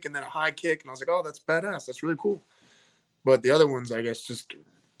leg kick and then a high kick. And I was like, oh, that's badass. That's really cool. But the other ones, I guess, just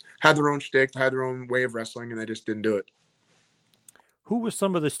had their own shtick, had their own way of wrestling, and they just didn't do it. Who was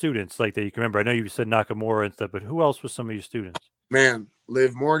some of the students like that you can remember? I know you said Nakamura and stuff, but who else was some of your students? Man,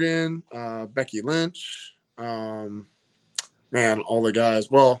 Liv Morgan, Becky Lynch, man, all the guys.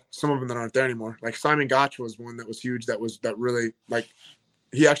 Well, some of them that aren't there anymore. Like Simon Gotch was one that was huge. That really, like,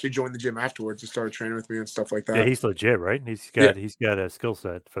 he actually joined the gym afterwards and started training with me and stuff like that. Yeah, he's legit, right? He's got a skill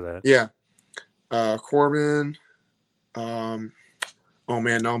set for that. Yeah. Corbin. Oh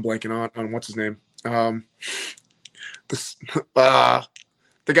man, now I'm blanking on what's his name. The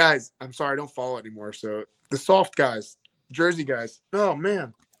guys. I'm sorry, I don't follow anymore. So the soft guys, Jersey guys. Oh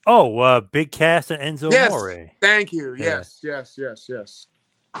man. Oh, Big Cass and Enzo Amore. Thank you. Yeah. Yes.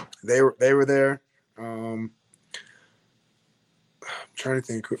 They were there. I'm trying to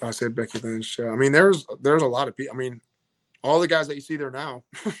think. I said Becky Lynch. I mean, there's a lot of people. I mean, all the guys that you see there now,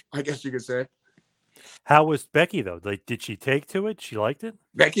 I guess you could say. How was Becky though? Like, did she take to it? She liked it?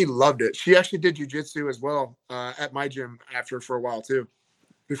 Becky loved it. She actually did jiu-jitsu as well at my gym for a while too.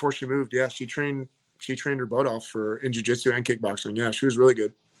 Before she moved, yeah, she trained her butt off in jiu-jitsu and kickboxing. Yeah, she was really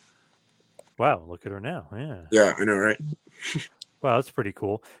good. Wow, look at her now. Yeah. Yeah, I know, right? Wow, that's pretty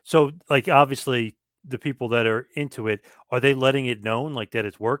cool. So, like, obviously, the people that are into it, are they letting it known like that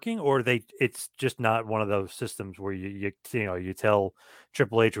it's working, or it's just not one of those systems where you tell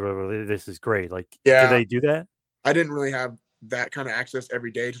Triple H or whatever, this is great. Like, yeah, do they do that? I didn't really have that kind of access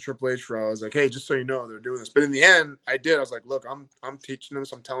every day to Triple H, where I was like, hey, just so you know, they're doing this. But in the end, I did. I was like, look, I'm teaching them,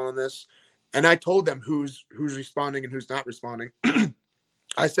 so I'm telling them this, and I told them who's responding and who's not responding.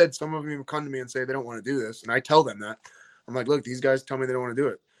 I said some of them come to me and say they don't want to do this, and I tell them that. I'm like, look, these guys tell me they don't want to do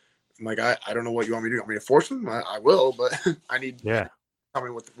it. I'm like, I don't know what you want me to do. You want me to force them? I will, but I need tell me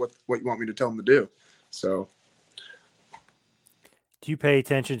what you want me to tell them to do. So, do you pay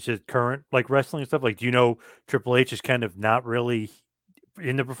attention to current like wrestling and stuff? Like, do you know Triple H is kind of not really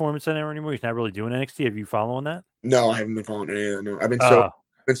in the Performance Center anymore? He's not really doing NXT. Have you following that? No, I haven't been following any of that. No, I've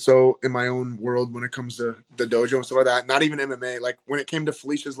been so in my own world when it comes to the dojo and stuff like that. Not even MMA. Like when it came to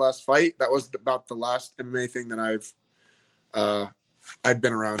Felicia's last fight, that was about the last MMA thing that I'd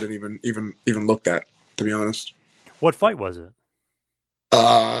been around and even looked at, to be honest. What fight was it?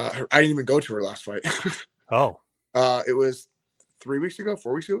 I didn't even go to her last fight. Oh. It was 4 weeks ago,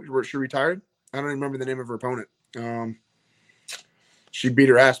 where she retired. I don't remember the name of her opponent. She beat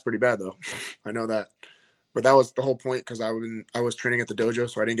her ass pretty bad though. I know that. But that was the whole point, because I was training at the dojo,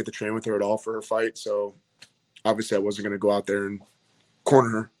 so I didn't get to train with her at all for her fight. So obviously I wasn't going to go out there and corner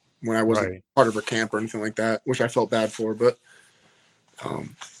her when I wasn't part of her camp or anything like that, which I felt bad for. But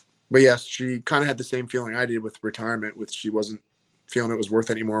yes, she kind of had the same feeling I did with retirement, she wasn't feeling it was worth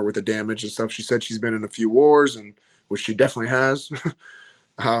anymore with the damage and stuff. She said she's been in a few wars, and which she definitely has.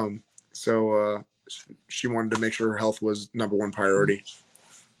 So she wanted to make sure her health was number one priority.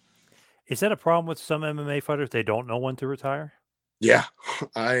 Is that a problem with some MMA fighters? They don't know when to retire? Yeah,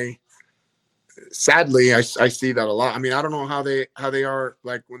 sadly I see that a lot. I mean, I don't know how they are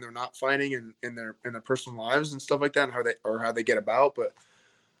like when they're not fighting and in their personal lives and stuff like that, and how they get about, but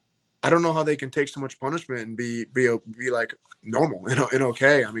I don't know how they can take so much punishment and be like normal and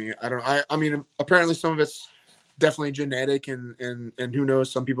okay. I mean, I mean, apparently some of it's definitely genetic and who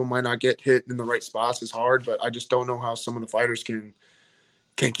knows, some people might not get hit in the right spots as hard, but I just don't know how some of the fighters can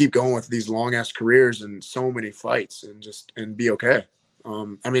keep going with these long ass careers and so many fights and be okay.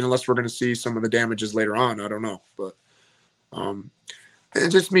 I mean, unless we're going to see some of the damages later on, I don't know, but and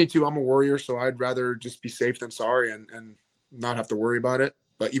just me too. I'm a warrior, so I'd rather just be safe than sorry and not have to worry about it.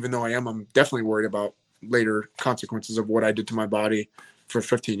 But even though I'm definitely worried about later consequences of what I did to my body for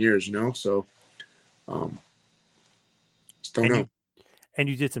 15 years, so just don't know. And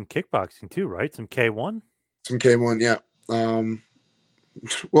you did some kickboxing too, right? Some K1? Some K1, yeah.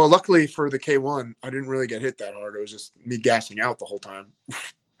 Well, luckily for the K1, I didn't really get hit that hard. It was just me gassing out the whole time.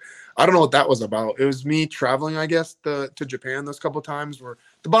 I don't know what that was about. It was me traveling, I guess, to Japan those couple of times where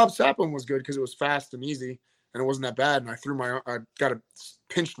the Bob Sapp one was good because it was fast and easy and it wasn't that bad. And I got a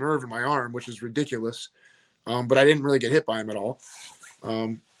pinched nerve in my arm, which is ridiculous. But I didn't really get hit by him at all.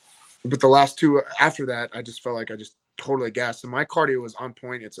 But the last two after that, I just felt like I just totally gassed. And my cardio was on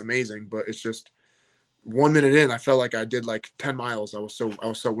point. It's amazing, but it's just 1 minute in, I felt like I did like 10 miles. I was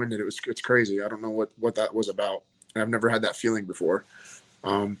so winded. It's crazy. I don't know what that was about. And I've never had that feeling before.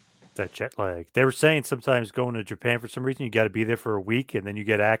 That jet lag. They were saying sometimes going to Japan for some reason you got to be there for a week and then you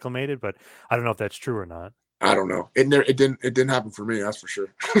get acclimated, but I don't know if that's true or not. I don't know. It didn't happen for me. That's for sure.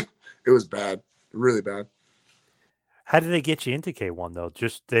 It was bad, really bad. How did they get you into K1 though?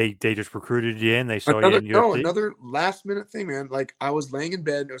 Just they just recruited you in. They saw you in UFC? No, another last minute thing, man. Like I was laying in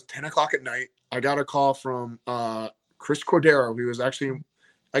bed. It was 10 o'clock at night. I got a call from Chris Cordero, who was actually,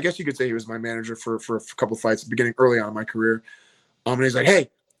 I guess you could say he was my manager for a couple of fights beginning early on in my career. And he's like, hey,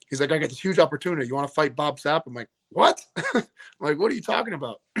 I got this huge opportunity. You want to fight Bob Sapp? I'm like, what? I'm like, what are you talking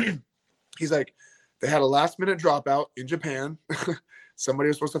about? He's like, they had a last minute dropout in Japan. Somebody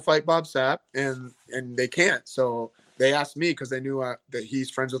was supposed to fight Bob Sapp and they can't. So they asked me because they knew that he's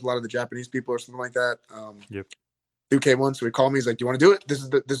friends with a lot of the Japanese people or something like that. Yep. Through K1. So he called me. He's like, do you want to do it? This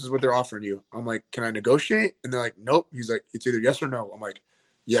is what they're offering you. I'm like, can I negotiate? And they're like, nope. He's like, it's either yes or no. I'm like,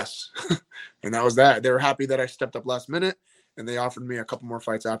 yes. And that was that. They were happy that I stepped up last minute. And they offered me a couple more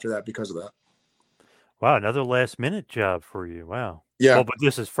fights after that because of that. Wow, another last minute job for you. Wow. Yeah. Well, but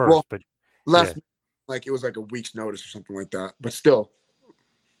this is first. But last, like it was like a week's notice or something like that. But still,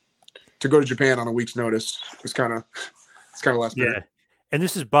 to go to Japan on a week's notice was kind of last minute. Yeah. And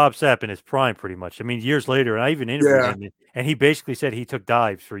this is Bob Sapp in his prime, pretty much. I mean, years later, and I even interviewed him, and he basically said he took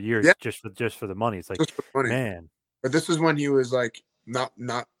dives for years just for the money. It's like, man. But this is when he was like not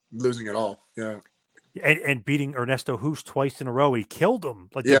losing at all. Yeah. And beating Ernesto Hoost twice in a row. He killed him,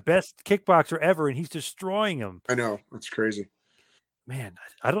 like the best kickboxer ever, and he's destroying him. I know. That's crazy. Man,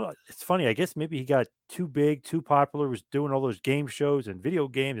 I don't know. It's funny. I guess maybe he got too big, too popular, was doing all those game shows and video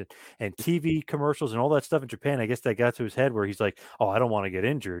games and TV commercials and all that stuff in Japan. I guess that got to his head where he's like, oh, I don't want to get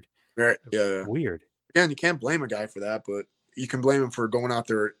injured. Right. Yeah. Weird. Yeah, and you can't blame a guy for that, but you can blame him for going out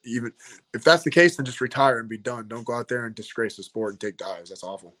there. Even if that's the case, then just retire and be done. Don't go out there and disgrace the sport and take dives. That's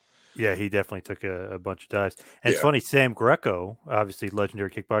awful. Yeah, he definitely took a bunch of dives. And it's funny, Sam Greco, obviously legendary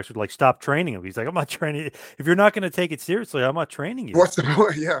kickboxer, like stopped training him. He's like, I'm not training. If you're not going to take it seriously, I'm not training you. What's the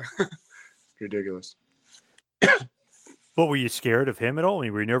point? Yeah. Ridiculous. But were you scared of him at all? I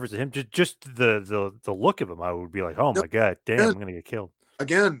mean, were you nervous of him? Just the look of him, I would be like, oh my God, damn, I'm going to get killed.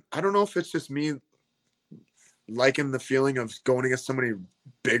 Again, I don't know if it's just me liking the feeling of going against somebody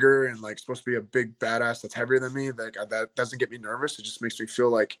bigger and like supposed to be a big badass that's heavier than me. Like that doesn't get me nervous. It just makes me feel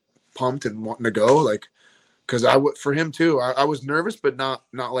like pumped and wanting to go, like, because I would for him too. I was nervous, but not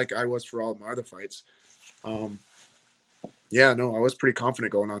like I was for all of my other fights. Yeah, no, I was pretty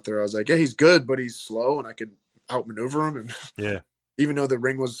confident going out there. I was like, yeah, he's good, but he's slow, and I could outmaneuver him. And even though the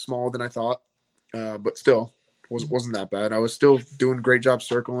ring was smaller than I thought, but still wasn't that bad. I was still doing a great job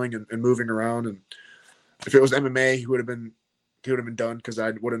circling and moving around. And if it was MMA, he would have been done because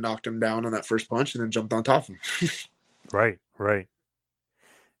I would have knocked him down on that first punch and then jumped on top of him. Right.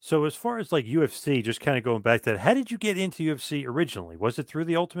 So as far as like UFC, just kind of going back to that, how did you get into UFC originally? Was it through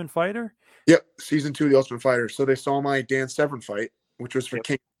The Ultimate Fighter? Yep, season 2 of The Ultimate Fighter. So they saw my Dan Severn fight, which was for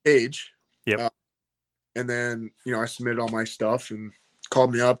King Cage. Yep. And then, I submitted all my stuff and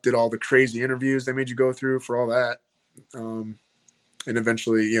called me up, did all the crazy interviews they made you go through for all that. And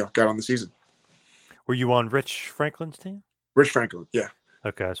eventually, got on the season. Were you on Rich Franklin's team? Rich Franklin, yeah.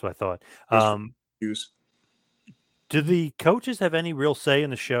 Okay, that's what I thought. Do the coaches have any real say in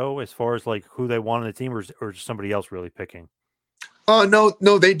the show as far as like who they want on the team, or is somebody else really picking?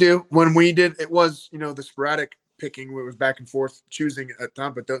 No, they do. When we did, it was the sporadic picking where it was back and forth choosing at the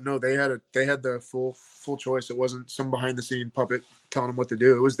time. But no, they had the full choice. It wasn't some behind the scene puppet telling them what to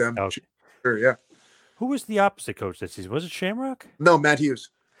do. It was them. Okay. Sure, yeah. Who was the opposite coach this season? Was it Shamrock? No, Matt Hughes.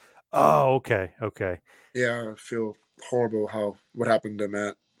 Oh, okay. Yeah, I feel horrible what happened to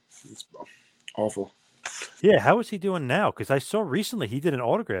Matt. It's awful. Yeah, how is he doing now? Because I saw recently he did an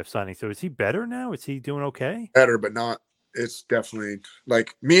autograph signing. So is he better now? Is he doing okay? Better, but not. It's definitely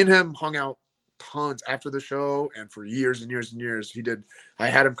like me and him hung out tons after the show, and for years and years and years. I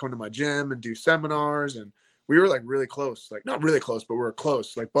had him come to my gym and do seminars, and we were like really close. Like not really close, but we were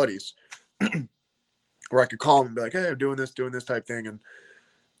close, like buddies. Where I could call him and be like, hey, I'm doing this type thing. And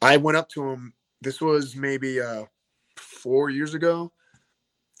I went up to him. This was maybe 4 years ago,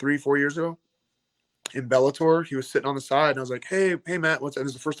 3-4 years ago. in Bellator. He was sitting on the side, and I was like, "Hey, Matt, what's?" And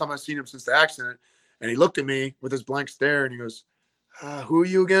this is the first time I've seen him since the accident. And he looked at me with his blank stare, and he goes, "Who are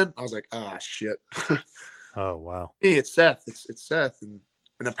you again?" I was like, "Ah, shit." Oh wow. Hey, it's Seth. It's Seth, and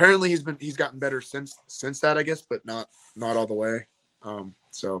apparently he's gotten better since that, I guess, but not all the way.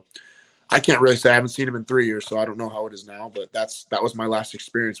 So I can't really say. I haven't seen him in 3 years, so I don't know how it is now. But that was my last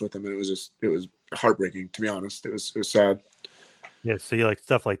experience with him, and it was heartbreaking, to be honest. It was sad. Yeah, so you like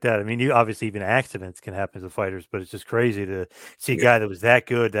stuff like that. I mean, you obviously even accidents can happen to fighters, but it's just crazy to see a guy that was that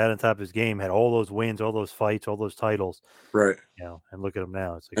good, that on top of his game, had all those wins, all those fights, all those titles. Right. You know, and look at him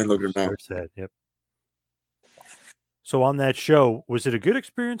now. It's like, and look at him now. Sad. Yep. So on that show, was it a good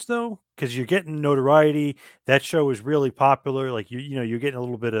experience though? Because you're getting notoriety. That show was really popular. Like you're getting a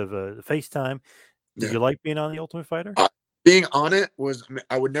little bit of a FaceTime. Did you like being on The Ultimate Fighter? Being on it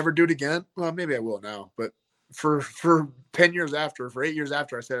I would never do it again. Well, maybe I will now, but for 10 years after, for 8 years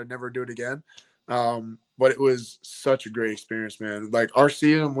after, I said I'd never do it again. But it was such a great experience, man. Like our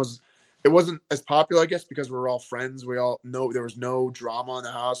season it wasn't as popular, I guess, because we were all friends. We all know there was no drama in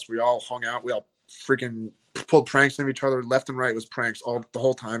the house. We all hung out. We all freaking pulled pranks on each other left and right. It was pranks the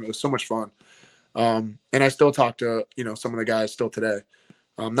whole time. It was so much fun. And I still talk to, some of the guys still today.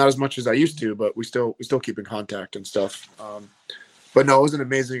 Not as much as I used to, but we still keep in contact and stuff. But no, it was an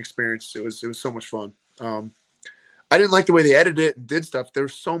amazing experience. It was so much fun. I didn't like the way they edited it and did stuff. There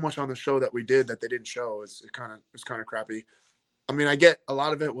was so much on the show that we did that they didn't show. It was kind of crappy. I mean, I get a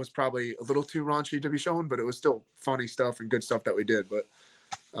lot of it was probably a little too raunchy to be shown, but it was still funny stuff and good stuff that we did. But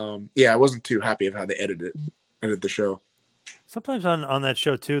I wasn't too happy of how they edited the show. Sometimes on that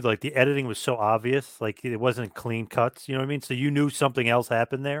show too, like the editing was so obvious, like it wasn't clean cuts. You know what I mean? So you knew something else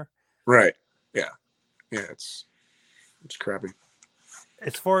happened there. Right. Yeah. Yeah. It's crappy.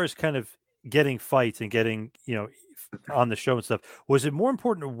 As far as kind of getting fights and getting, on the show and stuff, was it more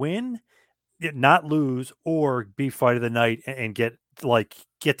important to win, not lose, or be fight of the night and get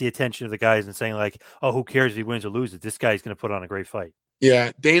the attention of the guys and saying like, oh, who cares if he wins or loses? This guy's going to put on a great fight.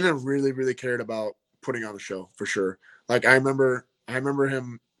 Yeah. Dana really, really cared about putting on a show for sure. Like I remember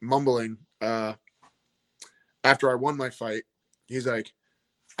him mumbling after I won my fight. He's like,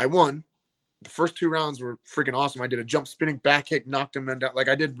 I won. The first 2 rounds were freaking awesome. I did a jump spinning back kick, knocked him down. Like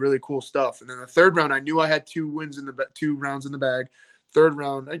I did really cool stuff. And then the third round, I knew I had 2 rounds in the bag. Third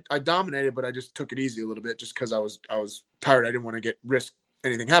round, I dominated, but I just took it easy a little bit just because I was tired. I didn't want to risk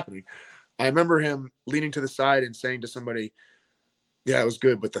anything happening. I remember him leaning to the side and saying to somebody, yeah, it was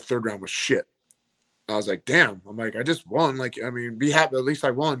good, but the third round was shit. I was like, damn. I'm like, I just won. Like, I mean, be happy. At least I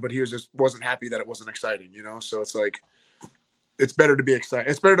won, but he wasn't happy that it wasn't exciting, So it's like, it's better to be excited.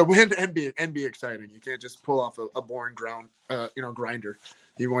 It's better to win and be exciting. You can't just pull off a boring grinder.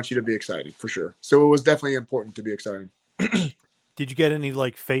 He wants you to be exciting for sure. So it was definitely important to be exciting. Did you get any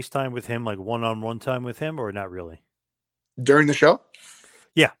like FaceTime with him, like one-on-one time with him, or not really? During the show?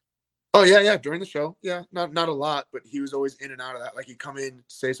 Yeah. Oh yeah. During the show. Yeah. Not a lot, but he was always in and out of that. Like he'd come in,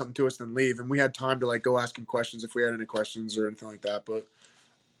 say something to us, then leave. And we had time to like go ask him questions if we had any questions or anything like that. But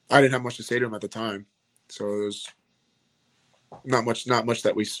I didn't have much to say to him at the time. So it was not much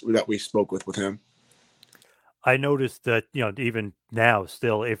that we spoke with him. I noticed that, even now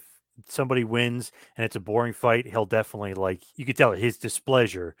still, if somebody wins and it's a boring fight, he'll definitely you could tell his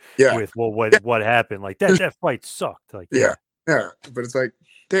displeasure with what happened. Like that fight sucked. Like yeah. But it's like,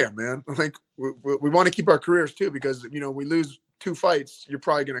 damn, man. Like we want to keep our careers too, because we lose 2 fights, you're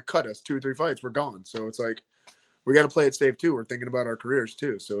probably gonna cut us 2 or 3 fights, we're gone. So it's like we got to play it safe too. We're thinking about our careers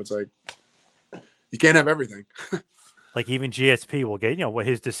too. So it's like you can't have everything. Like even GSP will get,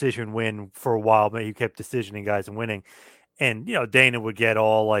 his decision win for a while, but he kept decisioning guys and winning. And, Dana would get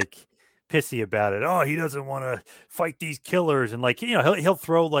all pissy about it. Oh, he doesn't want to fight these killers. And he'll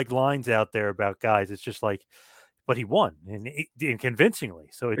throw lines out there about guys. It's just but he won and convincingly.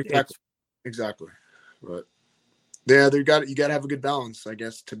 So exactly. But yeah, you got to have a good balance, I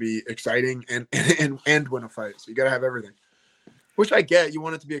guess, to be exciting and win a fight. So you got to have everything. Which I get. You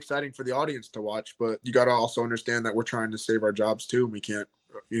want it to be exciting for the audience to watch, but you got to also understand that we're trying to save our jobs too.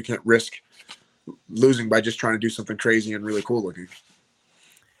 You can't risk losing by just trying to do something crazy and really cool looking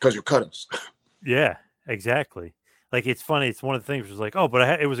because you'll cut us. Yeah, exactly. Like it's funny. It's one of the things was like, oh,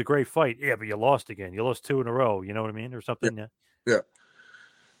 but it was a great fight. Yeah, but you lost again. You lost 2 in a row. You know what I mean, or something. Yeah.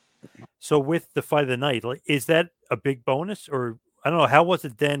 So with the fight of the night, is that a big bonus or? I don't know. How was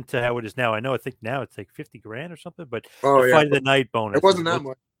it then to how it is now? I think now it's like $50,000 or something, but the fight of the night bonus. It wasn't that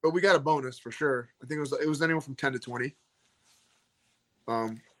much, but we got a bonus for sure. I think it was anywhere from 10 to 20.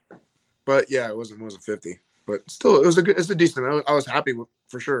 But yeah, it wasn't 50, but still it's a decent amount. I was happy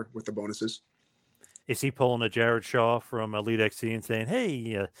for sure with the bonuses. Is he pulling a Jared Shaw from Elite XC and saying,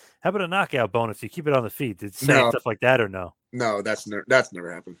 "Hey, how about a knockout bonus? You keep it on the feet." Did saying stuff like that or no? No, that's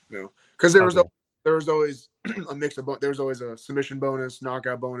never happened. No, because there was always a mix of there was always a submission bonus,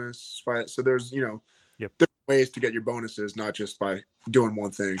 knockout bonus, fight. So there's different ways to get your bonuses, not just by doing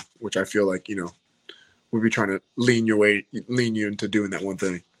one thing, which I feel like we'd be trying to lean you into doing that one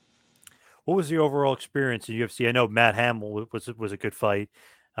thing. What was the overall experience in UFC? I know Matt Hamill was a good fight.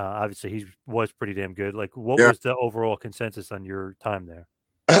 Obviously, he was pretty damn good. Like, what was the overall consensus on your time there?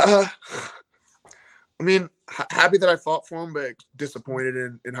 I mean, happy that I fought for him, but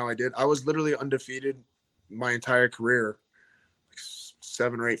disappointed in how I did. I was literally undefeated my entire career, like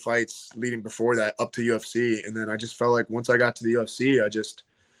 7 or 8 fights leading before that up to UFC. And then I just felt like once I got to the UFC, I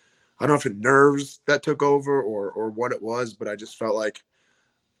don't know if it nerves that took over or what it was, but I just felt like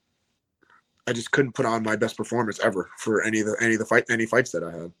I just couldn't put on my best performance ever for any fights that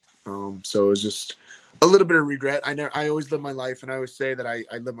I had. So it was just a little bit of regret. I always live my life, and I always say that I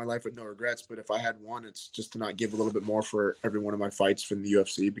live my life with no regrets. But if I had one, it's just to not give a little bit more for every one of my fights from the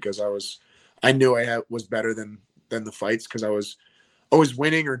UFC, because I knew I was better than the fights, because I was always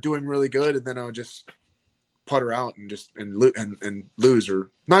winning or doing really good, and then I would just putter out and lose, or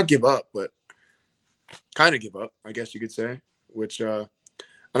not give up, but kind of give up, I guess you could say. Which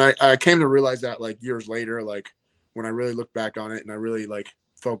and I came to realize that like years later, like when I really looked back on it and I really like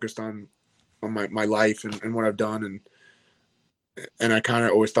focused on my life and what I've done, and I kind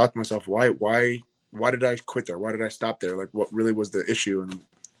of always thought to myself, why did I quit there? Why did I stop there? Like, what really was the issue?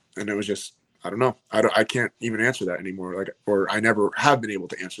 And it was just, I don't know. I can't even answer that anymore. Like, or I never have been able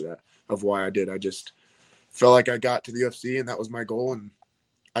to answer that of why I did. I just felt like I got to the UFC and that was my goal, and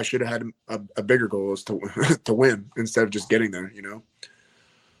I should have had a bigger goal, is to win instead of just getting there,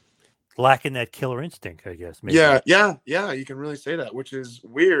 Lacking that killer instinct, I guess. Maybe. Yeah. You can really say that, which is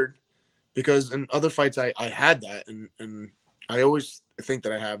weird, because in other fights I had that, and I always think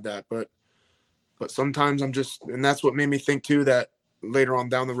that I have that, but sometimes I'm just, and that's what made me think too that later on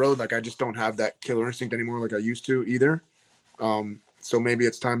down the road, like I just don't have that killer instinct anymore like I used to either. So maybe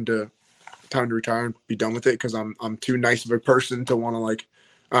it's time to retire and be done with it, because I'm too nice of a person to want to like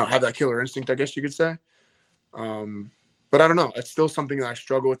have that killer instinct, I guess you could say. But I don't know. It's still something that I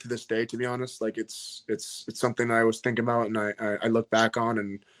struggle with to this day, to be honest. Like it's something that I was thinking about, and I look back on,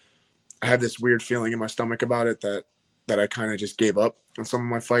 and I have this weird feeling in my stomach about it that I kind of just gave up on some of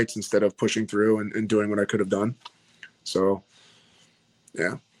my fights instead of pushing through and doing what I could have done. So,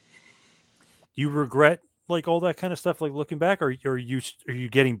 yeah. You regret like all that kind of stuff, like looking back, or are you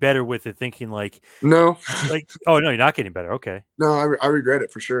getting better with it, thinking like, no, like, oh no, you're not getting better. Okay. No, I regret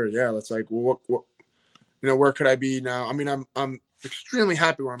it for sure. Yeah. It's like, well, what where could I be now? I mean, I'm extremely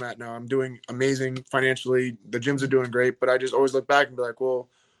happy where I'm at now. I'm doing amazing financially. The gyms are doing great, but I just always look back and be like, well,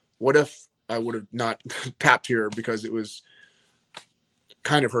 what if I would have not tapped here because it was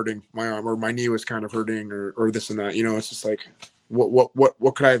kind of hurting my arm, or my knee was kind of hurting, or this and that. It's just like,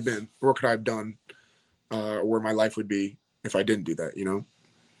 what could I have been? What could I have done? Where my life would be if I didn't do that.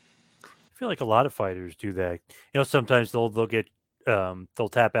 I feel like a lot of fighters do that. Sometimes they'll get. They'll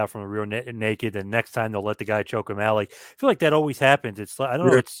tap out from a real naked, and next time they'll let the guy choke him out. Like, I feel like that always happens. It's I don't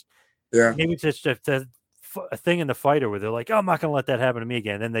know. It's maybe it's just a thing in the fighter where they're like, oh, I'm not going to let that happen to me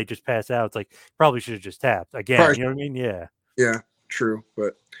again. And then they just pass out. It's like, probably should have just tapped again. Probably. You know what I mean? Yeah. Yeah, true.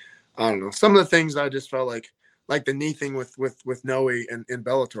 But I don't know. Some of the things I just felt like the knee thing with Noe and in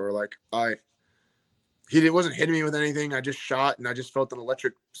Bellator, like he wasn't hitting me with anything. I just shot, and I just felt an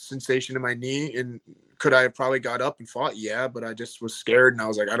electric sensation in my knee. And could I have probably got up and fought? Yeah, but I just was scared, and I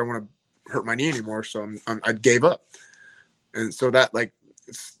was like, I don't want to hurt my knee anymore, so I gave up. And so that, like,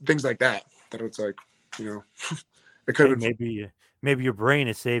 it's things like that it's like, it could have maybe your brain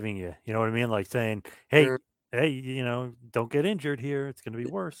is saving you. You know what I mean? Like saying, hey, don't get injured here. It's going to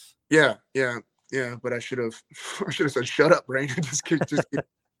be worse. Yeah. But I should have said, shut up, brain. just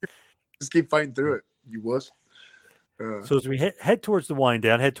keep fighting through it. You was. So as we head towards the wind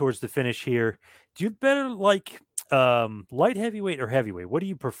down, head towards the finish here, do you better like light heavyweight or heavyweight? What do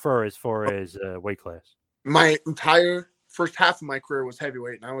you prefer as far as weight class? My entire first half of my career was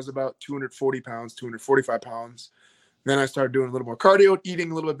heavyweight, and I was about 240 pounds, 245 pounds. Then I started doing a little more cardio,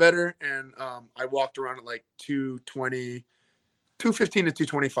 eating a little bit better, and I walked around at like 220, 215 to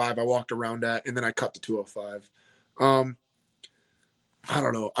 225. I walked around at, and then I cut to 205. I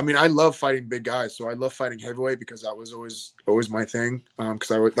don't know. I mean, I love fighting big guys, so I love fighting heavyweight because that was always my thing. Because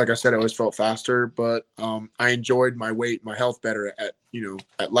like I said, I always felt faster, but I enjoyed my weight, my health better at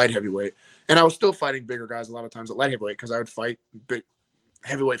light heavyweight, and I was still fighting bigger guys a lot of times at light heavyweight because I would fight big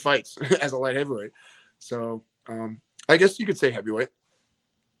heavyweight fights as a light heavyweight. So I guess you could say heavyweight.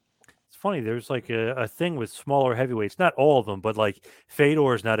 As funny. There's like a thing with smaller heavyweights. Not all of them, but like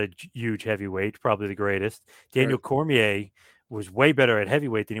Fedor is not a huge heavyweight, probably the greatest. Daniel Cormier was way better at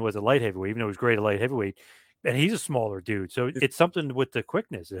heavyweight than he was at light heavyweight, even though he was great at light heavyweight. And he's a smaller dude. So it's something with the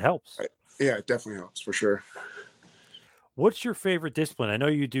quickness. It helps. Yeah, it definitely helps for sure. What's your favorite discipline? I know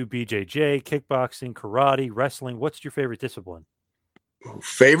you do BJJ, kickboxing, karate, wrestling. What's your favorite discipline?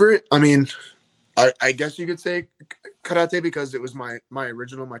 Favorite? I mean, I guess you could say karate because it was my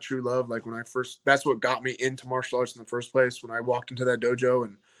original, my true love. Like when I first, that's what got me into martial arts in the first place. When I walked into that dojo,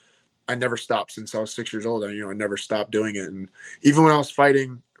 and I never stopped since I was 6 years old. I never stopped doing it. And even when I was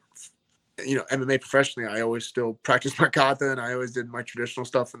fighting, MMA professionally, I always still practiced my kata, and I always did my traditional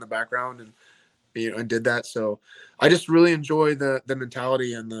stuff in the background, and and did that. So I just really enjoy the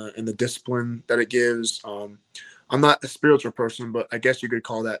mentality and the discipline that it gives. I'm not a spiritual person, but I guess you could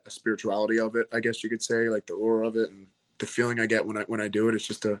call that a spirituality of it. I guess you could say, like the aura of it and the feeling I get when I do it. It's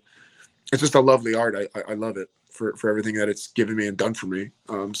just a lovely art. I love it for everything that it's given me and done for me.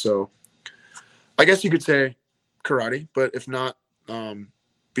 So I guess you could say karate, but if not,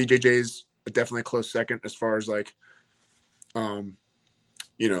 BJJ is definitely a close second as far as like,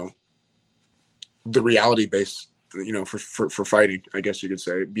 the reality base, for fighting, I guess you could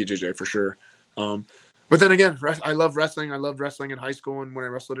say BJJ for sure. But then again, I love wrestling. I loved wrestling in high school, and when I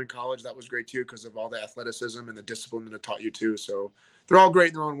wrestled in college, that was great too because of all the athleticism and the discipline that it taught you too. So they're all great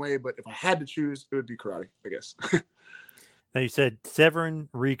in their own way, but if I had to choose, it would be karate, I guess. Now you said Severin,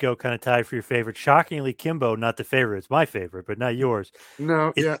 Rico kind of tied for your favorite. Shockingly, Kimbo, not the favorite. It's my favorite, but not yours.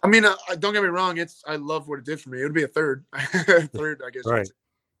 No, yeah. I mean, don't get me wrong. I love what it did for me. It would be a third, third, I guess. Right.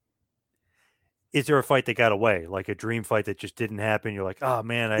 Is there a fight that got away, like a dream fight that just didn't happen? You're like, oh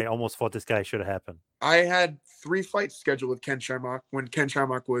man, I almost thought this guy should have happened. I had 3 fights scheduled with Ken Shamrock when Ken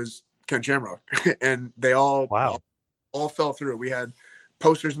Shamrock was Ken Shamrock, and they all fell through. We had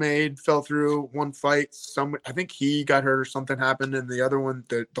posters made, fell through. One fight, I think he got hurt or something happened, and the other one,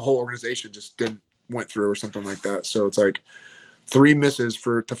 the whole organization just went through or something like that. So it's like 3 misses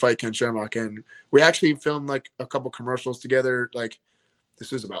to fight Ken Shamrock, and we actually filmed like a couple commercials together, like.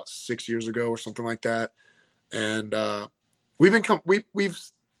 This is about 6 years ago or something like that, and we've been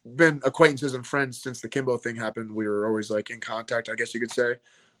acquaintances and friends since the Kimbo thing happened. We were always like in contact, I guess you could say.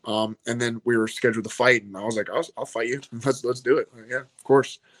 And then we were scheduled to fight, and I was like, I'll fight you. Let's do it. Like, yeah, of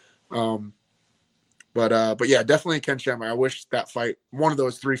course. But yeah, definitely Ken Shamrock. I wish that fight, one of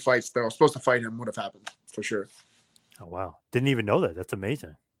those 3 fights that I was supposed to fight him, would have happened for sure. Oh wow, didn't even know that. That's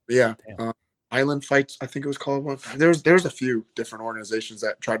amazing. Yeah. Island Fights, I think it was called one. There's a few different organizations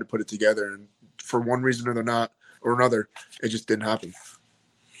that tried to put it together, and for one reason or another, it just didn't happen.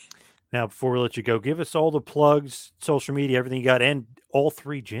 Now, before we let you go, give us all the plugs, social media, everything you got, and all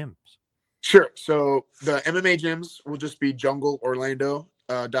 3 gyms. Sure. So the MMA gyms will just be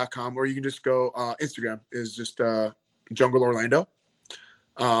jungleorlando.com, or you can just go Instagram is just Jungle Orlando.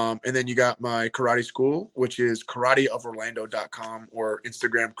 And then you got my karate school, which is karateoforlando.com, or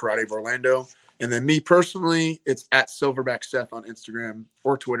Instagram Karate of Orlando. And then me personally, it's at Silverback Seth on Instagram,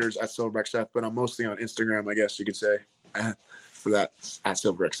 or Twitter's at Silverback Seth, but I'm mostly on Instagram, I guess you could say, for that, at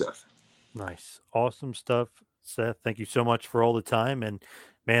Silverback Seth. Nice. Awesome stuff, Seth. Thank you so much for all the time. And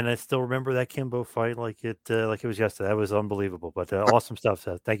man, I still remember that Kimbo fight like it was yesterday. That was unbelievable, but awesome stuff,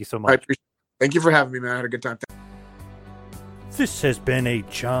 Seth. Thank you so much. Thank you for having me, man. I had a good time. This has been a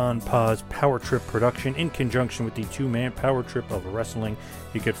John Paz Power Trip production in conjunction with the 2-Man Power Trip of Wrestling.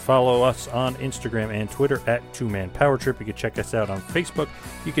 You could follow us on Instagram and Twitter at 2-Man Power Trip. You could check us out on Facebook.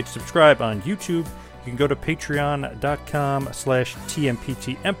 You could subscribe on YouTube. You can go to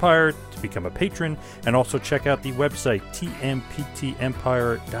patreon.com/TMPT Empire to become a patron, and also check out the website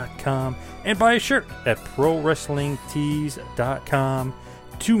tmptempire.com and buy a shirt at prowrestlingtees.com.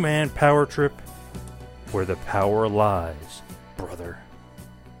 2-Man Power Trip, where the power lies, brother.